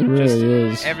idea. It really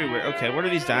is. Everywhere. Okay, what are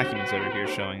these documents over here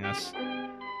showing us?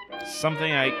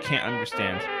 Something I can't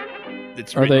understand.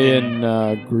 Are they in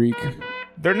Greek?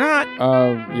 They're not.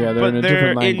 Yeah, they're in a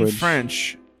different language. They're in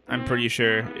French, I'm pretty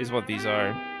sure, is what these are.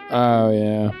 Oh,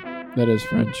 yeah. That is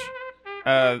French.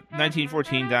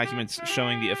 1914 documents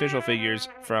showing the official figures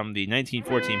from the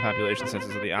 1914 population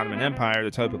census of the Ottoman Empire,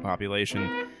 the total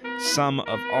population. Sum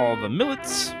of all the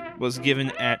millets was given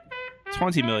at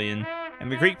 20 million,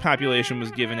 and the Greek population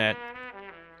was given at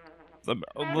a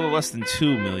little less than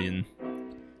 2 million.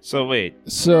 So wait.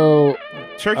 So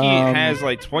Turkey has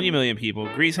like 20 million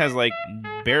people. Greece has like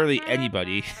barely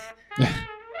anybody.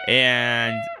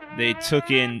 And they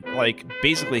took in like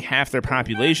basically half their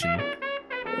population.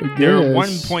 They're a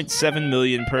 1.7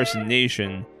 million person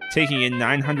nation, taking in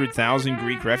 900,000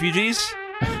 Greek refugees?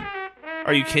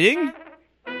 Are you kidding?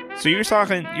 So you're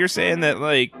saying that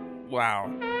like,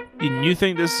 wow, you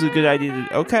think this is a good idea?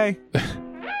 Okay.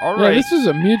 All right. Yeah, this is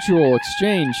a mutual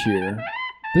exchange here.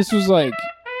 This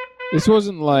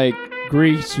wasn't like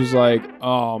Greece was like,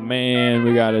 oh man,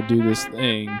 we got to do this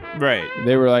thing. Right.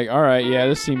 They were like, all right, yeah,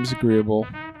 this seems agreeable.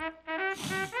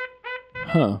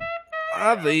 Huh.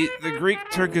 Oddly, the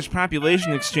Greek-Turkish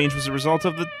population exchange was a result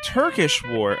of the Turkish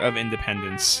War of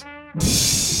Independence,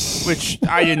 which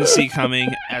I didn't see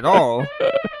coming at all.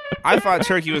 I thought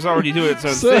Turkey was already doing its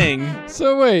own thing.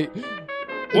 So wait.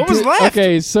 What was left?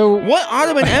 Okay, so... What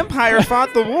Ottoman Empire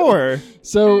fought the war?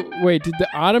 So, wait, did the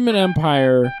Ottoman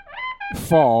Empire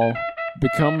fall,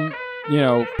 become,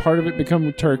 part of it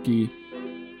become Turkey,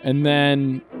 and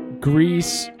then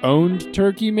Greece owned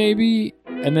Turkey maybe,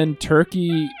 and then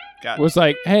Turkey was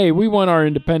like, hey, we want our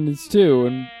independence too,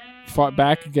 and fought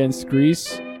back against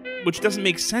Greece? Which doesn't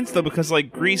make sense though, because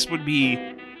like Greece would be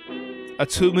a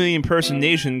 2 million person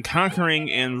nation conquering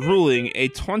and ruling a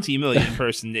 20 million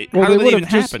person nation. Well, How did that even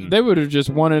happen? They would have just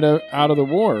won it out of the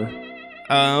war.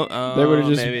 Oh, they would have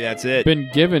just maybe that's it. Been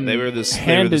given. They were the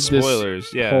handed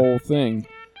spoilers. This whole thing.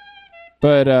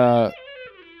 But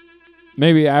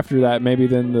maybe after that, maybe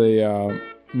then the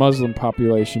Muslim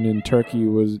population in Turkey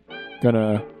was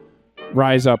gonna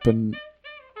rise up and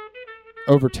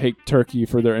overtake Turkey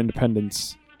for their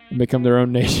independence and become their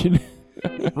own nation.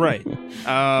 Right.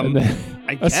 And then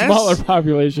I guess a smaller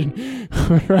population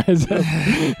would rise up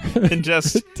and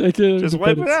just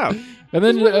wipe it out. And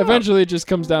then eventually it just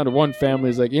comes down to one family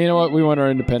is like, you know what, we want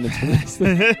our independence from this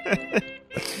thing.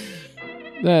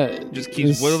 That just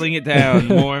keeps whittling it down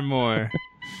more and more.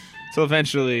 So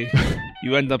eventually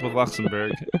you end up with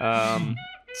Luxembourg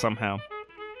somehow.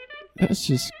 That's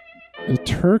just the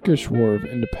Turkish War of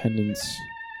Independence.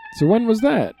 So when was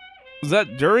that? Was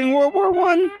that during World War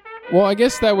I? Well, I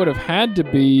guess that would have had to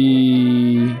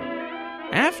be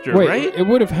after, right? It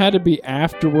would have had to be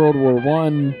after World War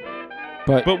I.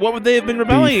 But what would they have been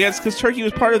rebelling against? Because Turkey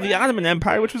was part of the Ottoman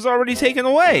Empire, which was already taken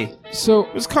away. So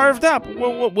it was carved up.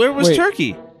 Where was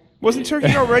Turkey? Wasn't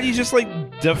Turkey already just like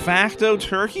de facto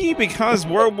Turkey because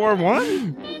World War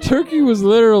I? Turkey was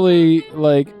literally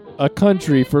like a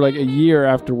country for like a year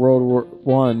after World War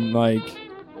I.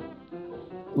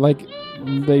 Like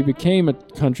they became a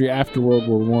country after World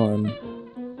War I,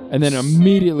 and then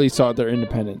immediately sought their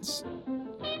independence.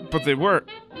 But they were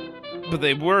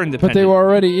independent. But they were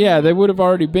already, they would have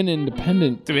already been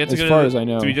independent. Do we have to as far as I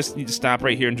know. Do we just need to stop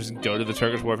right here and just go to the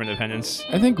Turkish War of Independence?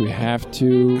 I think we have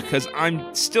to. Because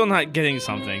I'm still not getting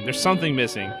something. There's something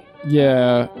missing.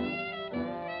 Yeah.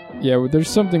 Yeah, well, there's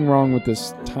something wrong with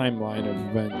this timeline of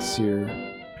events here.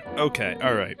 Okay,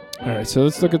 all right. All right, so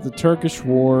let's look at the Turkish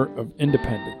War of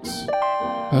Independence.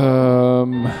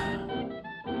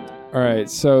 All right,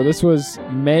 so this was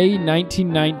May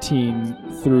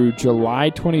 1919 through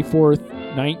July 24th,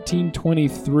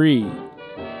 1923.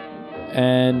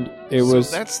 And it was...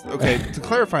 that's... Okay, to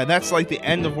clarify, that's like the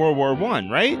end of World War I,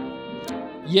 right?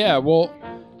 Yeah, well,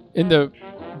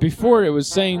 before it was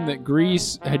saying that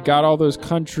Greece had got all those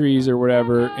countries or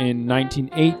whatever in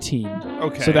 1918.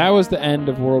 Okay. So that was the end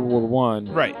of World War I.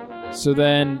 Right. So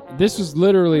then this was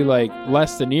literally like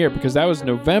less than a year because that was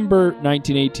November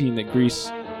 1918 that Greece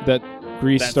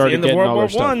started getting all their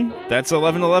stuff. That's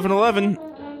 11/11/11.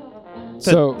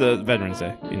 So the Veterans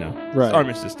Day, right?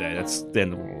 Armistice Day. That's the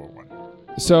end of World War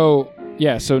I. So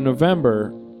so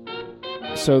November.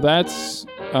 So that's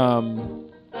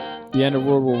the end of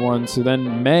World War I. So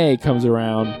then May comes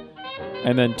around,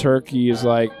 and then Turkey is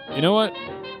like, you know what?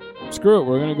 Screw it,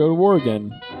 we're gonna go to war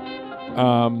again.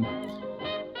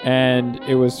 And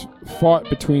it was fought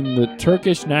between the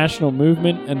Turkish national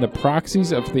movement and the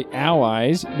proxies of the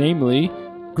Allies, namely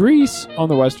Greece on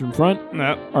the western front,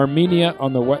 Armenia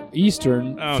on the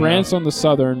eastern, France on the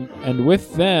southern, and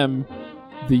with them,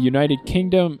 the United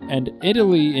Kingdom and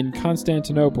Italy in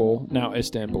Constantinople, now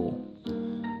Istanbul.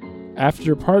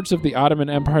 After parts of the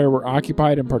Ottoman Empire were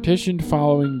occupied and partitioned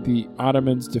following the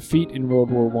Ottomans' defeat in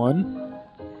World War I,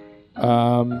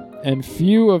 and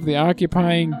few of the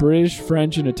occupying British,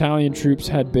 French, and Italian troops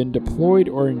had been deployed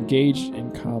or engaged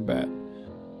in combat.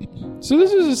 So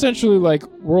this is essentially like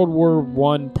World War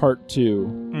I Part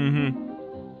 2.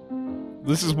 Mm-hmm.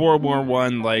 This is World War I,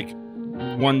 like,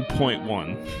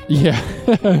 1.1. Yeah.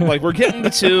 Like, we're getting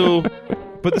the 2,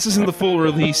 but this isn't the full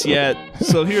release yet,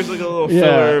 so here's like a little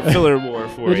filler war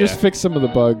for you. Just fix some of the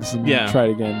bugs and try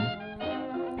it again.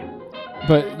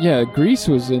 But, yeah, Greece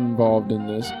was involved in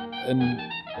this. And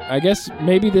I guess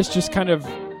maybe this just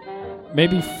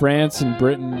maybe France and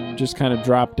Britain just kind of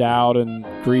dropped out and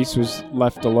Greece was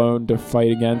left alone to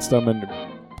fight against them and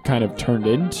kind of turned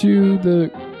into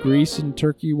the Greece and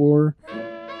Turkey war.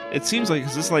 It seems like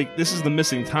this is the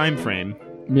missing time frame.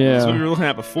 Yeah. That's what we were looking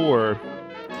at before.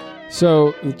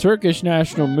 So the Turkish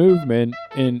national movement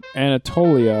in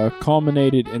Anatolia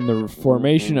culminated in the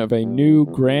formation of a new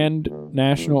Grand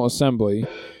National Assembly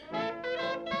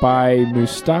by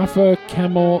Mustafa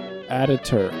Kemal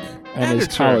Ataturk and his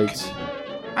colleagues.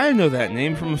 I didn't know that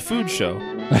name from a food show.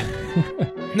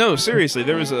 No, seriously,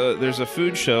 there's a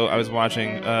food show I was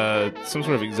watching, some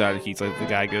sort of exotic eats. Like the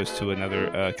guy goes to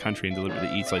another country and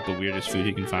deliberately eats like the weirdest food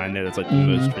he can find there. That's like the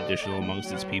most traditional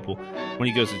amongst its people. When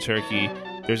he goes to Turkey,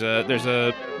 there's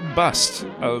a bust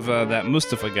of that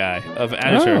Mustafa guy of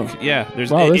Ataturk. Oh. Yeah,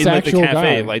 there's in like the cafe.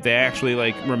 Guy. Like they actually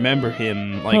like remember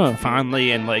him like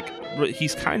fondly and like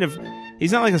he's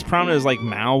not like as prominent as like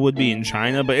Mao would be in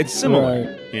China, but it's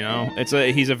similar.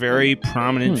 Right. He's a very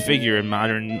prominent figure in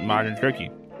modern Turkey.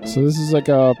 So this is like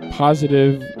a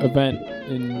positive event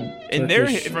in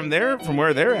Turkish. From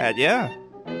where they're at, yeah.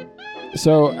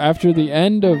 So after the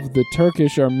end of the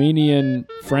Turkish, Armenian,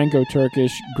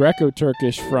 Franco-Turkish,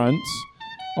 Greco-Turkish fronts,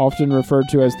 often referred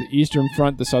to as the Eastern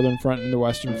Front, the Southern Front, and the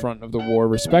Western Front of the war,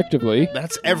 respectively.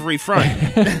 That's every front.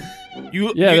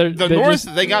 The North,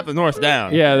 they got the North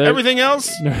down. Yeah, everything else,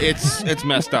 it's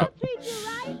messed up.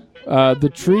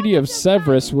 The Treaty of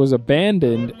Sèvres was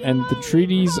abandoned, and the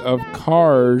treaties of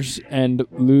Kars and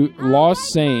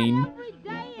Lausanne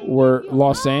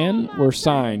were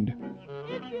signed.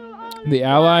 The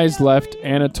Allies left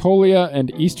Anatolia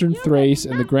and Eastern Thrace,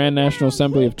 and the Grand National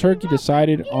Assembly of Turkey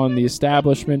decided on the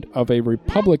establishment of a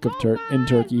Republic of in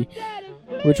Turkey,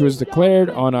 which was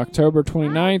declared on October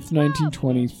 29th,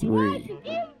 1923.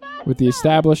 With the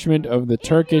establishment of the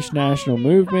Turkish national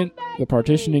movement, the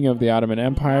partitioning of the Ottoman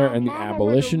Empire, and the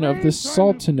abolition of the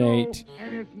Sultanate,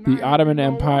 the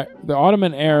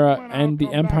Ottoman era and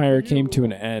the empire came to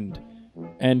an end.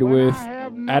 And with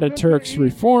Ataturk's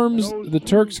reforms, the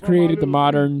Turks created the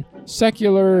modern,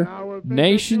 secular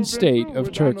nation-state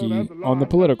of Turkey on the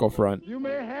political front.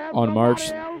 On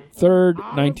March 3rd,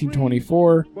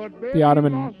 1924, the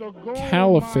Ottoman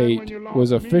Caliphate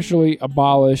was officially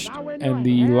abolished, and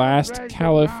the last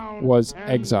caliph was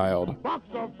exiled.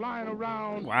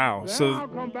 Wow. So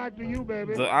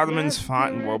the Ottomans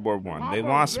fought in World War I. They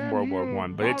lost in World War I,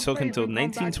 but it took until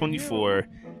 1924,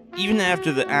 even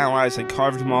after the Allies had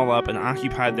carved them all up and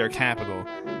occupied their capital,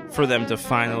 for them to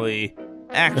finally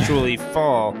actually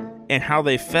fall. And how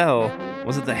they fell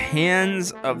was at the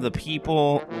hands of the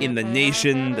people in the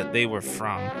nation that they were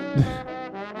from.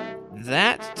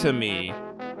 That, to me,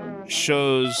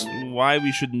 shows why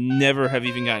we should never have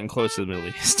even gotten close to the Middle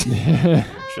East.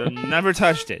 Should have never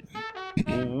touched it.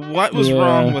 What was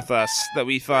wrong with us that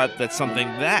we thought that something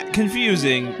that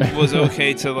confusing was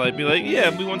okay to be like,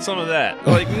 yeah, we want some of that?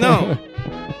 Like, no.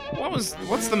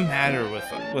 What's the matter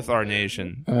with our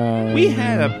nation? We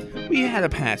had a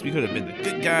past. We could have been the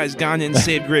good guys, gone in,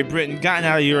 saved Great Britain, gotten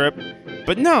out of Europe,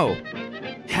 but no,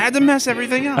 had to mess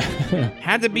everything up.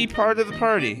 Had to be part of the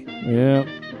party. Yeah.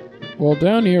 Well,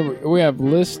 down here we have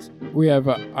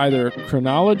either a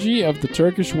chronology of the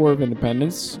Turkish War of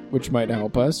Independence, which might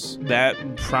help us. That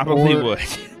probably would.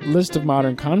 List of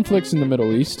modern conflicts in the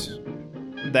Middle East.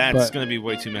 That's going to be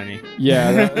way too many.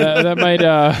 Yeah, that might.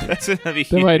 That's going to be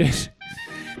huge.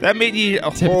 That may need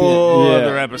a whole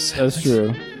other episode. That's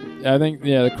true. I think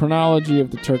the chronology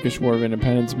of the Turkish War of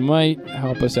Independence might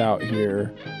help us out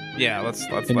here. Yeah, let's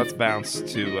bounce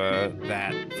to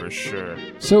that for sure.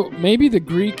 So maybe the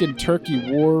Greek and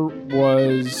Turkey War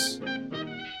was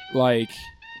like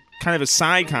kind of a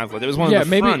side conflict. It was one of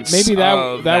the fronts. Maybe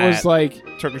that was like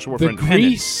Turkish War for the Independence.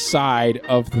 Greece side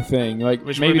of the thing. Like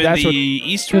which maybe that's the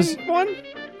Eastern one.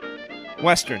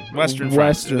 Western front.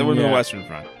 There would be the Western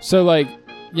front. So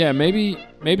maybe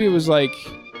it was like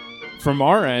from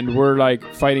our end we're like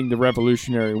fighting the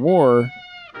Revolutionary War.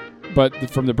 But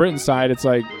from the Britain side, it's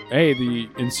like, hey, the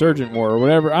Insurgent War or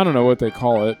whatever. I don't know what they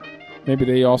call it. Maybe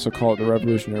they also call it the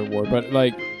Revolutionary War. But,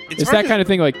 like, it's that kind of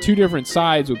thing. Like, two different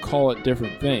sides would call it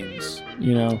different things,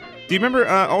 you know? Do you remember,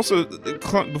 also,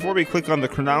 before we click on the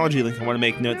chronology link, I want to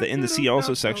make note that in the See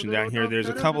Also section down here, there's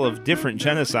a couple of different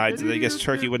genocides that I guess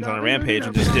Turkey went on a rampage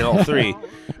and just did all three.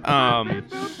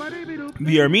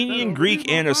 The Armenian,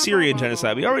 Greek, and Assyrian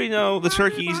genocide. We already know the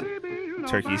Turkish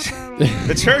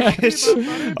The Turkish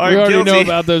are we already guilty. know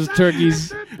about those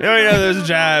turkeys. We already know those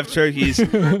jive turkeys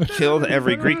killed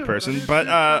every Greek person. But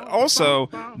also,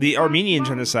 the Armenian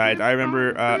genocide, I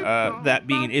remember that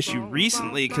being an issue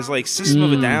recently because, like, System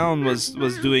of a Down was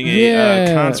doing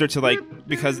a concert to,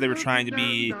 because they were trying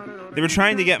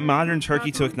to get modern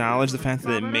Turkey to acknowledge the fact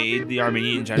that it made the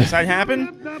Armenian genocide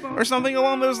happen or something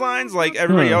along those lines. Like,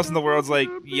 everybody else in the world's like,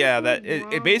 yeah, that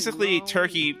it basically,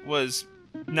 Turkey was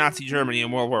Nazi Germany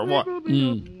in World War I.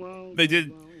 They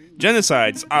did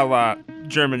genocides a la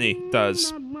Germany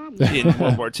does in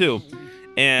World War II.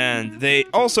 And they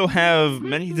also have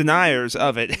many deniers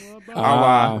of it a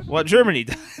la what Germany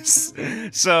does.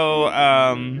 So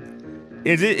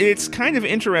it's kind of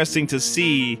interesting to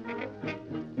see.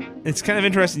 It's kind of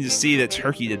interesting to see that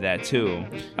Turkey did that too.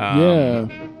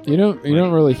 You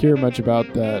don't really hear much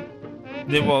about that.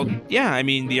 Well, yeah, I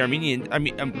mean the Armenian.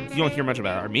 You don't hear much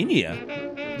about Armenia.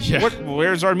 Yeah.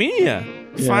 Where's Armenia?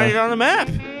 Find it on the map.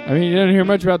 I mean, you don't hear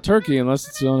much about Turkey unless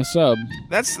it's on a sub.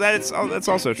 That's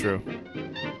also true.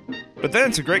 But then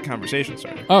it's a great conversation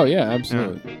starter. Oh yeah,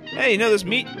 absolutely. Yeah. Hey, you know this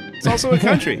meat? It's also a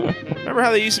country. Remember how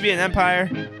they used to be an empire?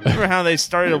 Remember how they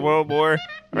started a world war?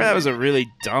 Remember that was a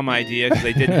really dumb idea because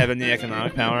they didn't have any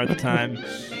economic power at the time?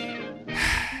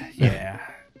 Yeah.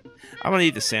 I'm gonna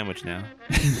eat the sandwich now.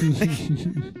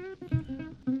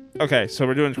 Okay, so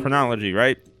we're doing chronology,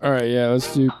 right? All right, yeah,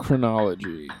 let's do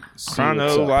chronology. See what's up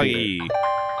Chronology. here.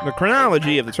 The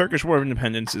chronology of the Turkish War of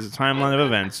Independence is a timeline of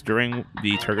events during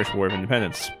the Turkish War of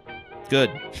Independence. Good.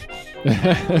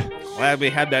 Glad we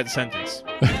had that sentence.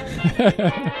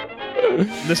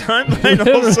 The timeline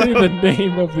also... the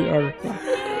name of the article.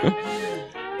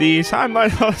 The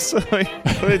timeline also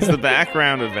includes the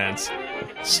background events,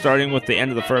 starting with the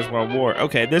end of the First World War.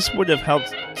 Okay, this would have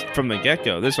helped from the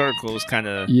get-go. This article is kind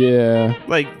of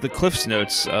like the Cliff's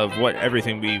Notes of what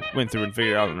everything we went through and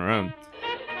figured out on our own.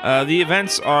 The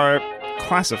events are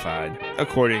classified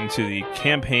according to the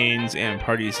campaigns and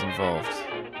parties involved.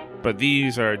 But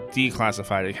these are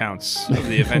declassified accounts of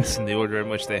the events in the order in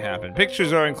which they happen.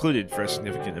 Pictures are included for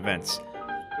significant events,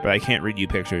 but I can't read you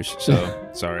pictures, so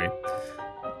sorry.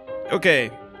 Okay,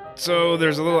 so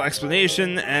there's a little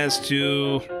explanation as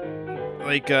to,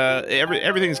 like,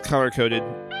 everything's color-coded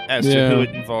as to who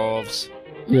it involves.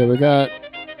 Yeah, we got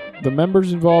the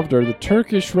members involved are the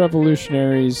Turkish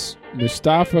revolutionaries,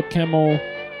 Mustafa Kemal,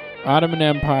 Ottoman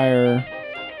Empire,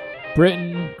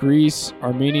 Britain, Greece,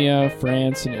 Armenia,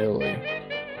 France, and Italy.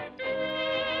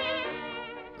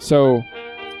 So,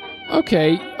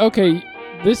 okay,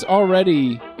 this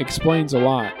already explains a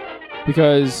lot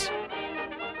because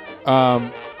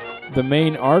the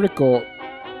main article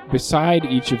beside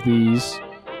each of these,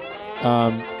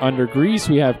 under Greece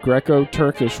we have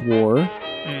Greco-Turkish War,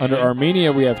 under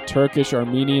Armenia we have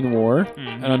Turkish-Armenian War,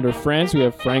 and under France we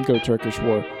have Franco-Turkish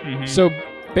War. So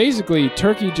basically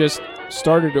Turkey just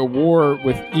started a war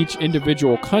with each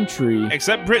individual country,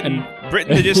 except Britain.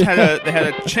 Britain, they just had a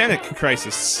Chanik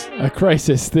crisis. A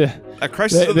crisis. A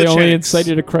crisis of the They only Chaniks.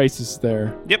 incited a crisis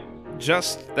there. Yep,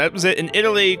 just that was it. In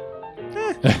Italy,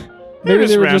 maybe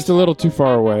they were around. just a little too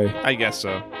far away. I guess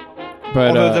so. But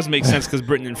although it doesn't make sense because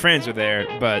Britain and France are there.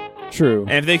 But true.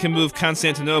 And if they can move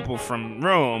Constantinople from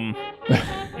Rome,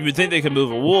 you would think they could move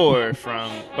a war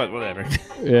from. But whatever.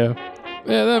 Yeah,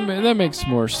 that makes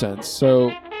more sense.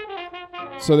 So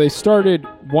they started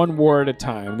one war at a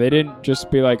time. They didn't just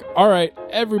be like, all right,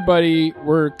 everybody,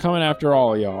 we're coming after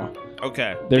all of y'all.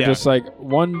 Okay. They're just like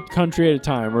one country at a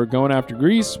time. We're going after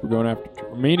Greece. We're going after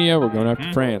Armenia. We're going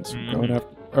after France. We're going after,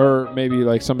 or maybe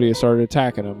like somebody started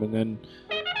attacking them, and then.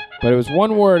 But it was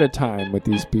one war at a time with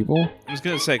these people. I was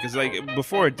gonna say because like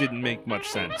before it didn't make much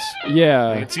sense. Yeah.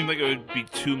 Like, it seemed like it would be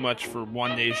too much for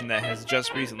one nation that has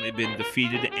just recently been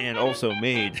defeated and also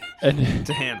made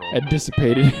to handle and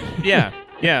dissipated. Yeah.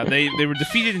 Yeah, they were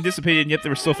defeated and dissipated, and yet they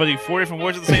were still fighting 4 different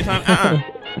wars at the same time?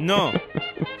 No.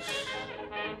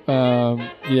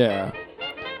 Yeah.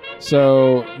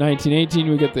 So, 1918,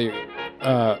 we get the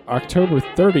October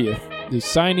 30th, the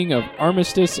signing of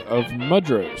Armistice of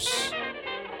Mudros.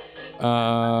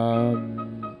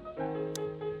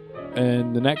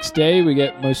 And the next day, we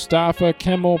get Mustafa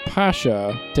Kemal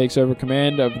Pasha takes over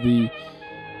command of the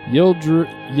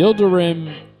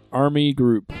Yildirim Army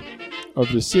Group of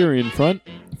the Syrian front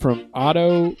from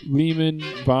Otto Lehman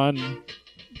von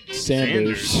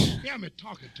Sanders. Damn it,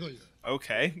 talking to you.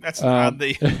 Okay, that's an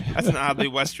oddly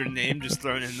Western name just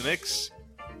thrown in the mix.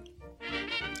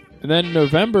 And then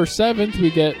November 7th,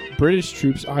 we get British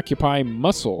troops occupy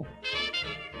Mosul.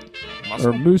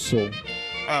 Or Mosul.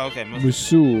 Oh, okay.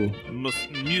 Mosul.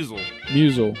 Musil.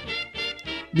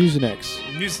 Mucinex.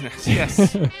 Mucinex,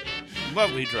 yes.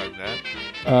 Lovely drug, that.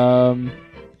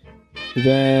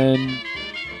 Then,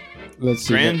 let's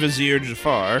see. Grand Vizier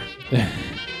Jafar,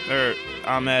 or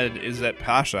Ahmed Izzet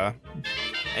Pasha,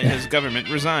 and his government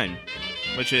resigned,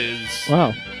 which is...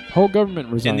 Wow. Whole government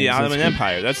resigned. In the Ottoman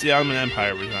Empire. That's the Ottoman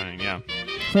Empire resigning, yeah.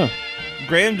 Huh.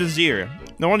 Grand Vizier.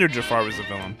 No wonder Jafar was a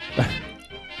villain.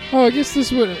 Oh, I guess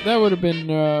that would have been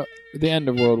the end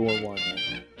of World War One.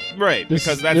 Right,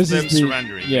 because that's them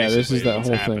surrendering. Yeah, this is that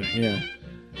whole thing.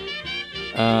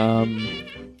 Yeah.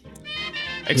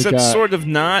 Except sort of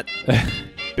not,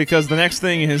 because the next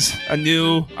thing is a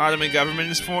new Ottoman government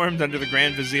is formed under the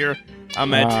Grand Vizier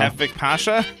Ahmed Tevfik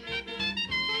Pasha.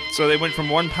 So they went from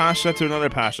one Pasha to another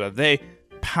Pasha. They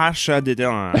Pasha did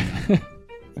on.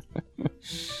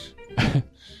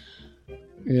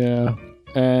 Yeah.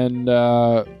 And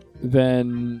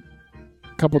then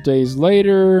a couple days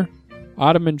later,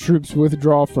 Ottoman troops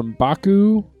withdraw from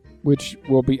Baku, which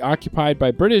will be occupied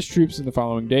by British troops in the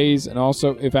following days, and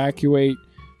also evacuate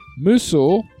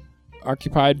Mosul,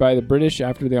 occupied by the British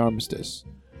after the armistice.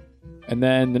 And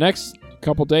then the next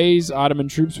couple days, Ottoman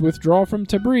troops withdraw from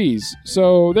Tabriz.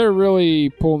 So they're really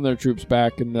pulling their troops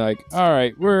back and like, all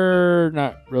right, we're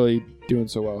not really doing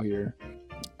so well here.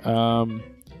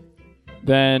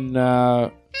 Then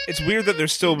It's weird that they're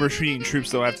still retreating troops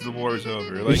though after the war is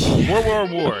over. Like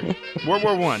World War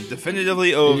I,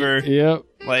 definitively over. Yep.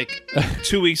 Like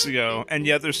 2 weeks ago, and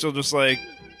yet they're still just like,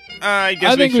 I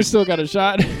guess I think we should... still got a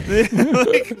shot.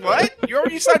 Like, what? You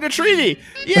already signed a treaty.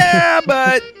 Yeah,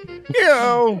 but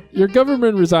your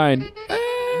government resigned.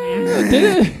 Did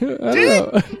it? I don't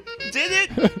know. Did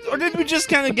it? Or did we just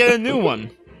kind of get a new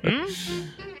one?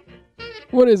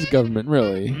 What is government,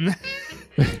 really?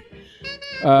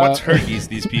 What turkeys,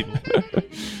 these people?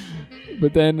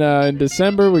 But then in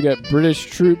December, we got British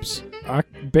troops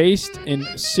based in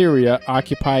Syria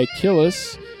occupy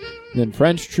Kilis. Then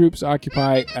French troops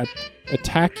occupy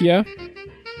Antakya.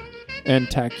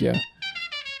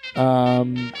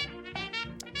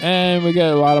 And we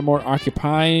got a lot of more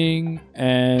occupying.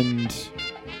 And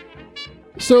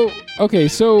so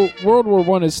World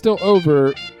War I is still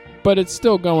over, but it's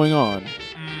still going on.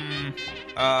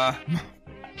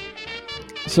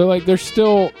 So, like, they're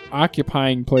still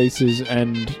occupying places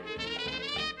and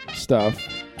stuff.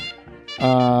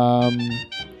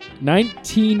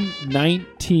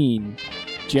 1919,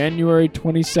 January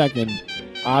 22nd,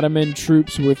 Ottoman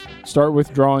troops start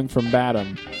withdrawing from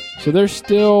Batum. So they're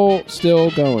still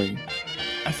going.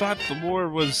 I thought the war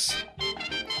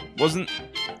wasn't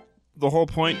the whole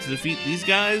point to defeat these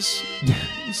guys?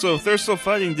 So if they're still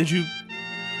fighting, did you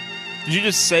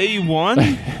just say you won?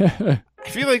 I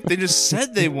feel like they just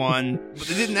said they won, but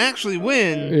they didn't actually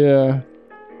win. Yeah.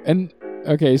 And,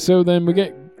 okay, so then we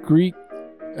get Greece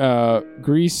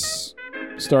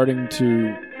starting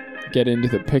to get into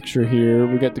the picture here.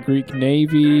 We got the Greek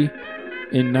Navy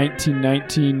in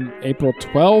 1919, April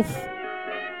 12th.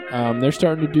 They're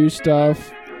starting to do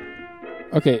stuff.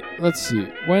 Okay, let's see.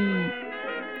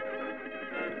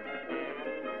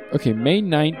 May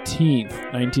 19th,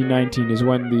 1919 is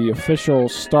when the official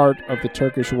start of the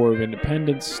Turkish War of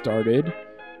Independence started.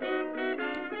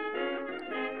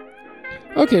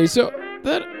 Okay, so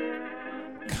that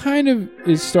kind of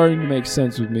is starting to make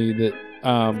sense with me that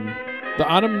the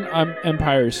Ottoman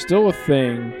Empire is still a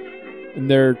thing, and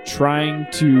they're trying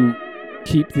to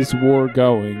keep this war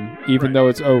going, even though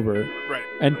it's over. Right.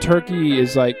 And Turkey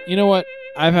is like, you know what?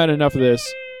 I've had enough of this.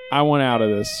 I want out of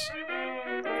this.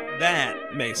 That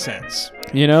makes sense.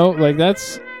 You know, like that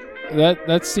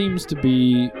seems to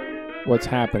be what's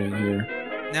happening here.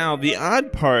 Now, the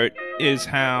odd part is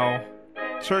how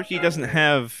Turkey doesn't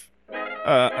have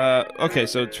okay,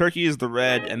 so Turkey is the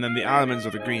red and then the Ottomans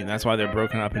are the green. That's why they're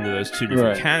broken up into those two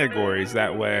different categories.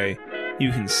 That way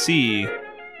you can see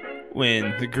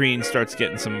when the green starts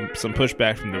getting some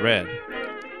pushback from the red.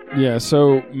 Yeah,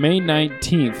 so May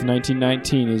 19th,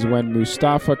 1919 is when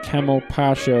Mustafa Kemal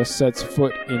Pasha sets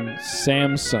foot in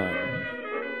Samsun.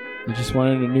 He just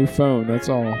wanted a new phone, that's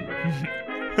all.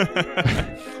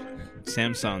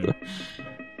 Samsung.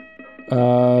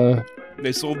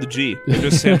 They sold the G. They're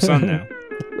just Samsung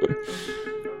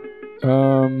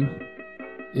now.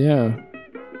 Yeah.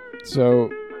 So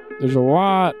there's a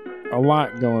lot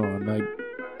going on. Like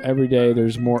every day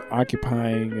there's more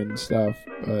occupying and stuff,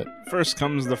 but first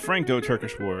comes the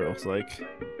Franco-Turkish War, it looks like.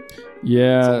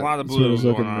 Yeah. There's a lot of blue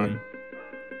going on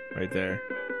right there.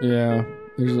 Yeah.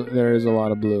 There is a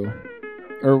lot of blue.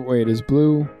 Or wait, is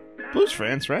blue? Blue's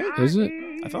France, right? Is it?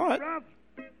 I thought.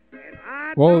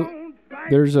 Well,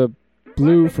 there's a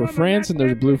blue for France and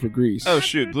there's a blue for Greece. Oh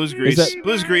shoot, blue's Greece.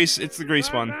 Blue's Greece. It's the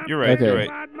Greece one. You're right. Okay. You're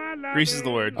right. Greece is the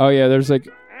word. Oh yeah, there's a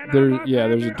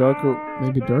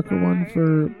darker one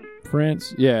for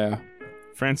France. Yeah.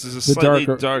 France is slightly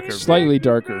darker. Slightly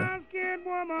darker.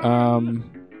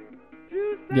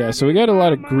 Yeah, so we got a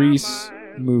lot of Greece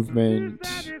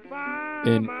movement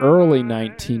in early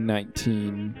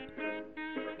 1919,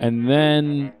 and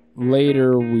then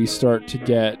later we start to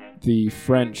get the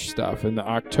French stuff. In the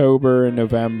October and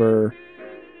November,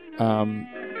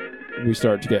 we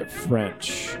start to get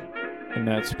French, and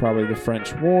that's probably the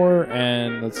French War.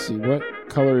 And let's see, what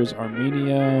color is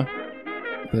Armenia?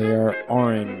 They are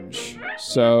orange.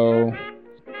 So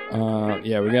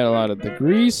yeah, we got a lot of the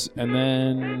Greece, and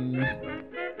then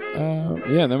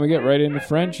then we get right into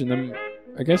French, and then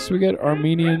I guess we get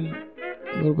Armenian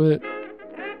a little bit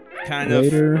kind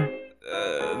later.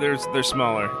 They're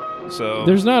smaller, so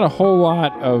there's not a whole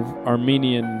lot of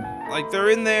Armenian. Like they're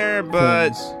in there, but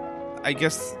things. I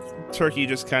guess Turkey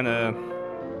just kind of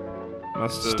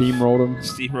must have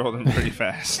steamrolled them pretty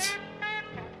fast.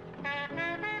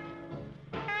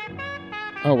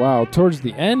 Oh wow! Towards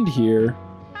the end here,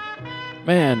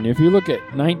 man, if you look at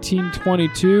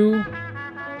 1922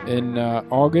 in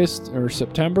August or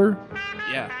September,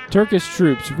 yeah, Turkish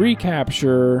troops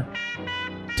recapture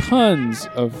tons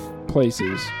of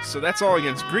places. So that's all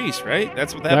against Greece, right?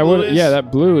 That's what that blue is? Yeah, that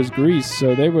blue is Greece,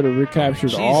 so they would have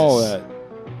recaptured all of that.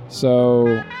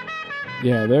 So,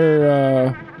 yeah,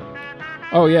 they're...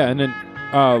 and then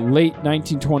late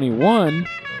 1921,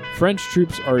 French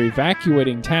troops are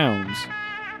evacuating towns.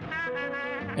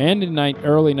 And in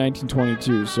early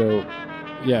 1922, so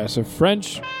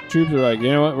French troops are like,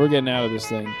 you know what, we're getting out of this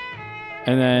thing.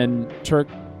 And then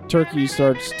Turkey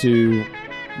starts to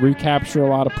recapture a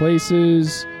lot of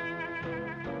places.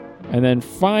 And then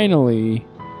finally,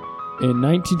 in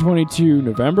 1922,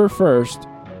 November 1st,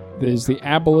 is the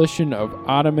abolition of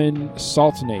Ottoman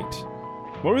Sultanate.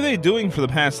 What were they doing for the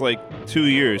past, 2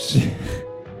 years?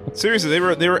 Seriously, they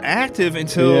were active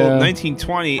until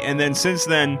 1920, and then since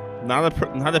then, not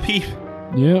a peep.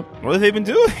 Yep. What have they been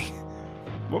doing?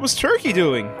 What was Turkey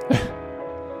doing?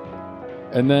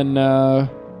 And then,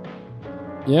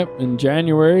 in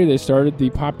January, they started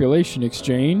the population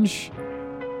exchange.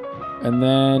 And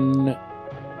then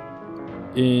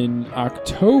in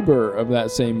October of that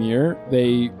same year,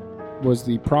 was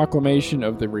the proclamation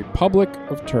of the Republic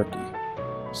of Turkey.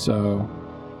 So,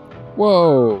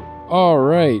 whoa, all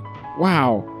right,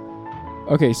 wow.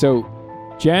 Okay, so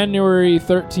January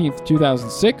 13th,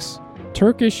 2006,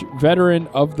 Turkish veteran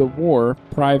of the war,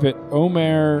 Private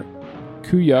Ömer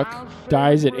Kuyuk,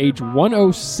 dies at age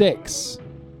 106.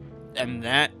 And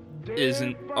that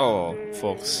isn't all,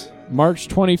 folks. March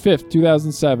 25th,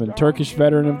 2007, Turkish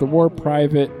veteran of the war,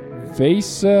 Private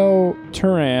Veysel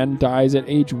Turan, dies at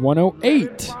age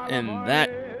 108. And that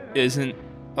isn't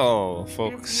all,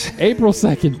 folks. April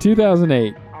 2nd,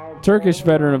 2008, Turkish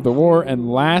veteran of the war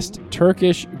and last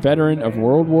Turkish veteran of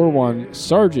World War I,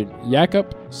 Sergeant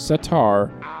Yakup Sattar,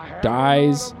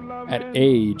 dies at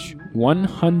age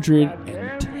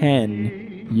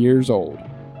 110 years old.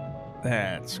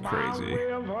 That's crazy.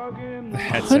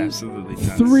 That's absolutely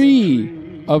nuts.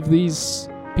 3 of these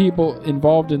people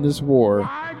involved in this war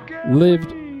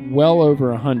lived well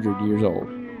over 100 years old.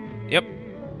 Yep.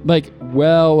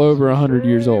 Well over 100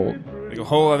 years old. A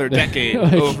whole other decade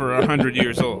over 100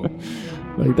 years old.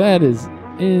 That is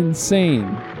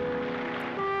insane.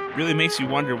 Really makes you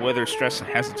wonder whether stress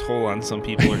has a toll on some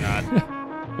people or not.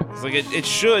 It's it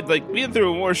should. Being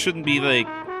through a war shouldn't be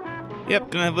yep,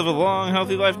 gonna live a long,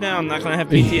 healthy life now. I'm not gonna have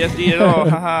PTSD at all.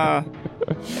 Haha.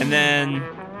 And then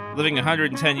living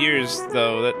 110 years,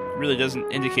 though, that really doesn't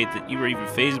indicate that you were even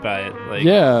fazed by it.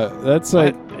 That's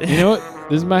you know what?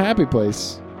 This is my happy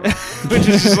place. Which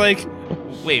is just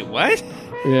wait, what?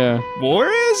 Yeah. War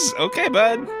is? Okay,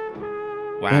 bud.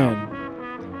 Wow.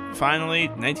 Man. Finally,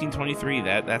 1923,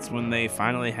 that's when they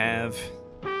finally have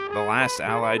the last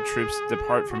Allied troops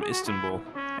depart from Istanbul.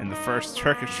 And the first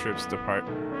Turkish troops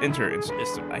enter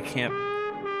Istanbul. I can't...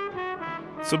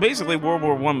 So basically, World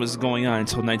War I was going on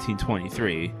until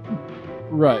 1923.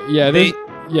 Right, yeah.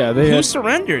 Who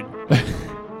surrendered?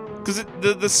 Because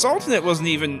the Sultanate wasn't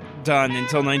even done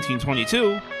until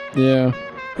 1922. Yeah.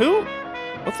 Who?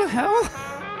 What the hell?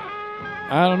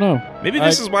 I don't know. Maybe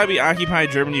this is why we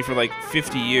occupied Germany for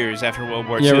 50 years after World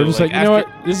War II. Yeah, we're just you know what?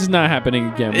 This is not happening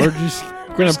again. We're just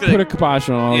going to put a kibosh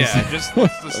on all this. Yeah, just hold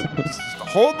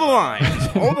the line.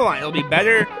 Just hold the line. It'll be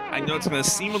better. I know it's going to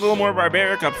seem a little more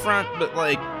barbaric up front, but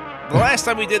the last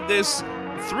time we did this,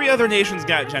 3 other nations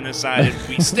got genocided.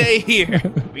 We stay here.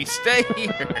 We stay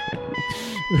here.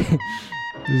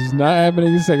 This is not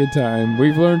happening the second time.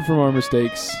 We've learned from our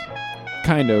mistakes.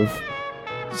 Kind of.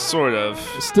 Sort of.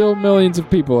 Still millions of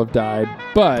people have died,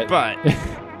 but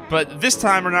this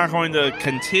time we're not going to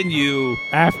continue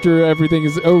after everything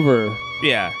is over.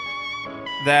 Yeah.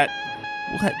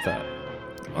 What the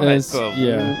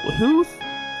yeah. Who?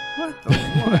 What the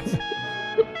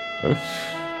what?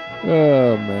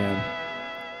 Oh man.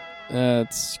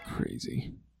 That's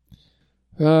crazy.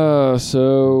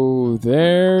 So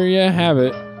there you have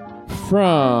it.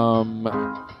 From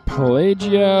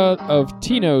Pelagia of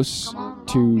Tinos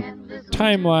to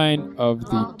timeline of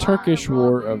the Turkish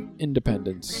War of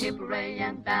Independence.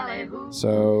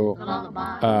 So,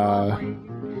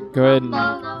 go ahead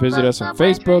and visit us on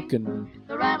Facebook. And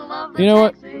you know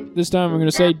what? This time I'm going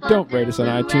to say, don't rate us on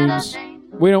iTunes.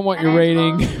 We don't want your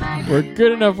rating. We're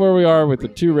good enough where we are with the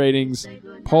 2 ratings.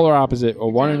 Polar opposite, a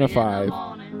 1 and a 5.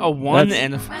 A 1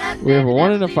 and a 5. We have a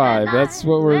 1 and a 5. That's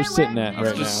what we're sitting at right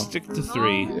now. Just stick to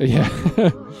 3. Yeah.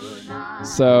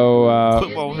 So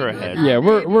while we're ahead. Yeah,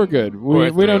 we're good.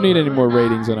 We don't need any more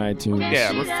ratings on iTunes.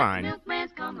 Yeah, we're fine.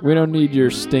 We don't need your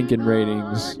stinking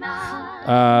ratings.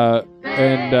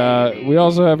 And we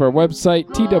also have our website,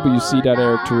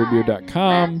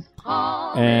 twc.erictoribio.com.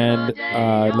 And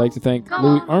I'd like to thank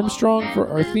Louis Armstrong for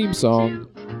our theme song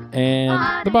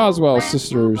and the Boswell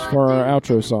sisters for our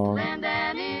outro song.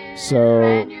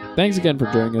 So, thanks again for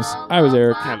joining us. I was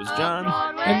Eric. That was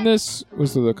John. And this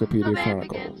was the Wikipedia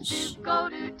Chronicles.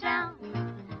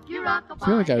 I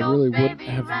feel like I really wouldn't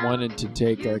have wanted to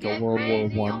take like a World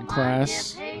War I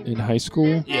class in high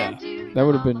school. Yeah. That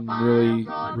would have been really,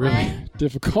 really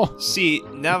difficult. See,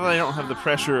 now that I don't have the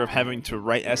pressure of having to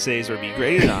write essays or be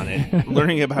graded on it,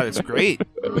 learning about it's great.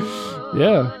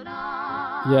 Yeah.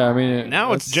 Yeah, I mean...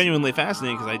 Now it's genuinely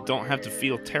fascinating because I don't have to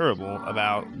feel terrible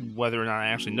about whether or not I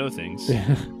actually know things.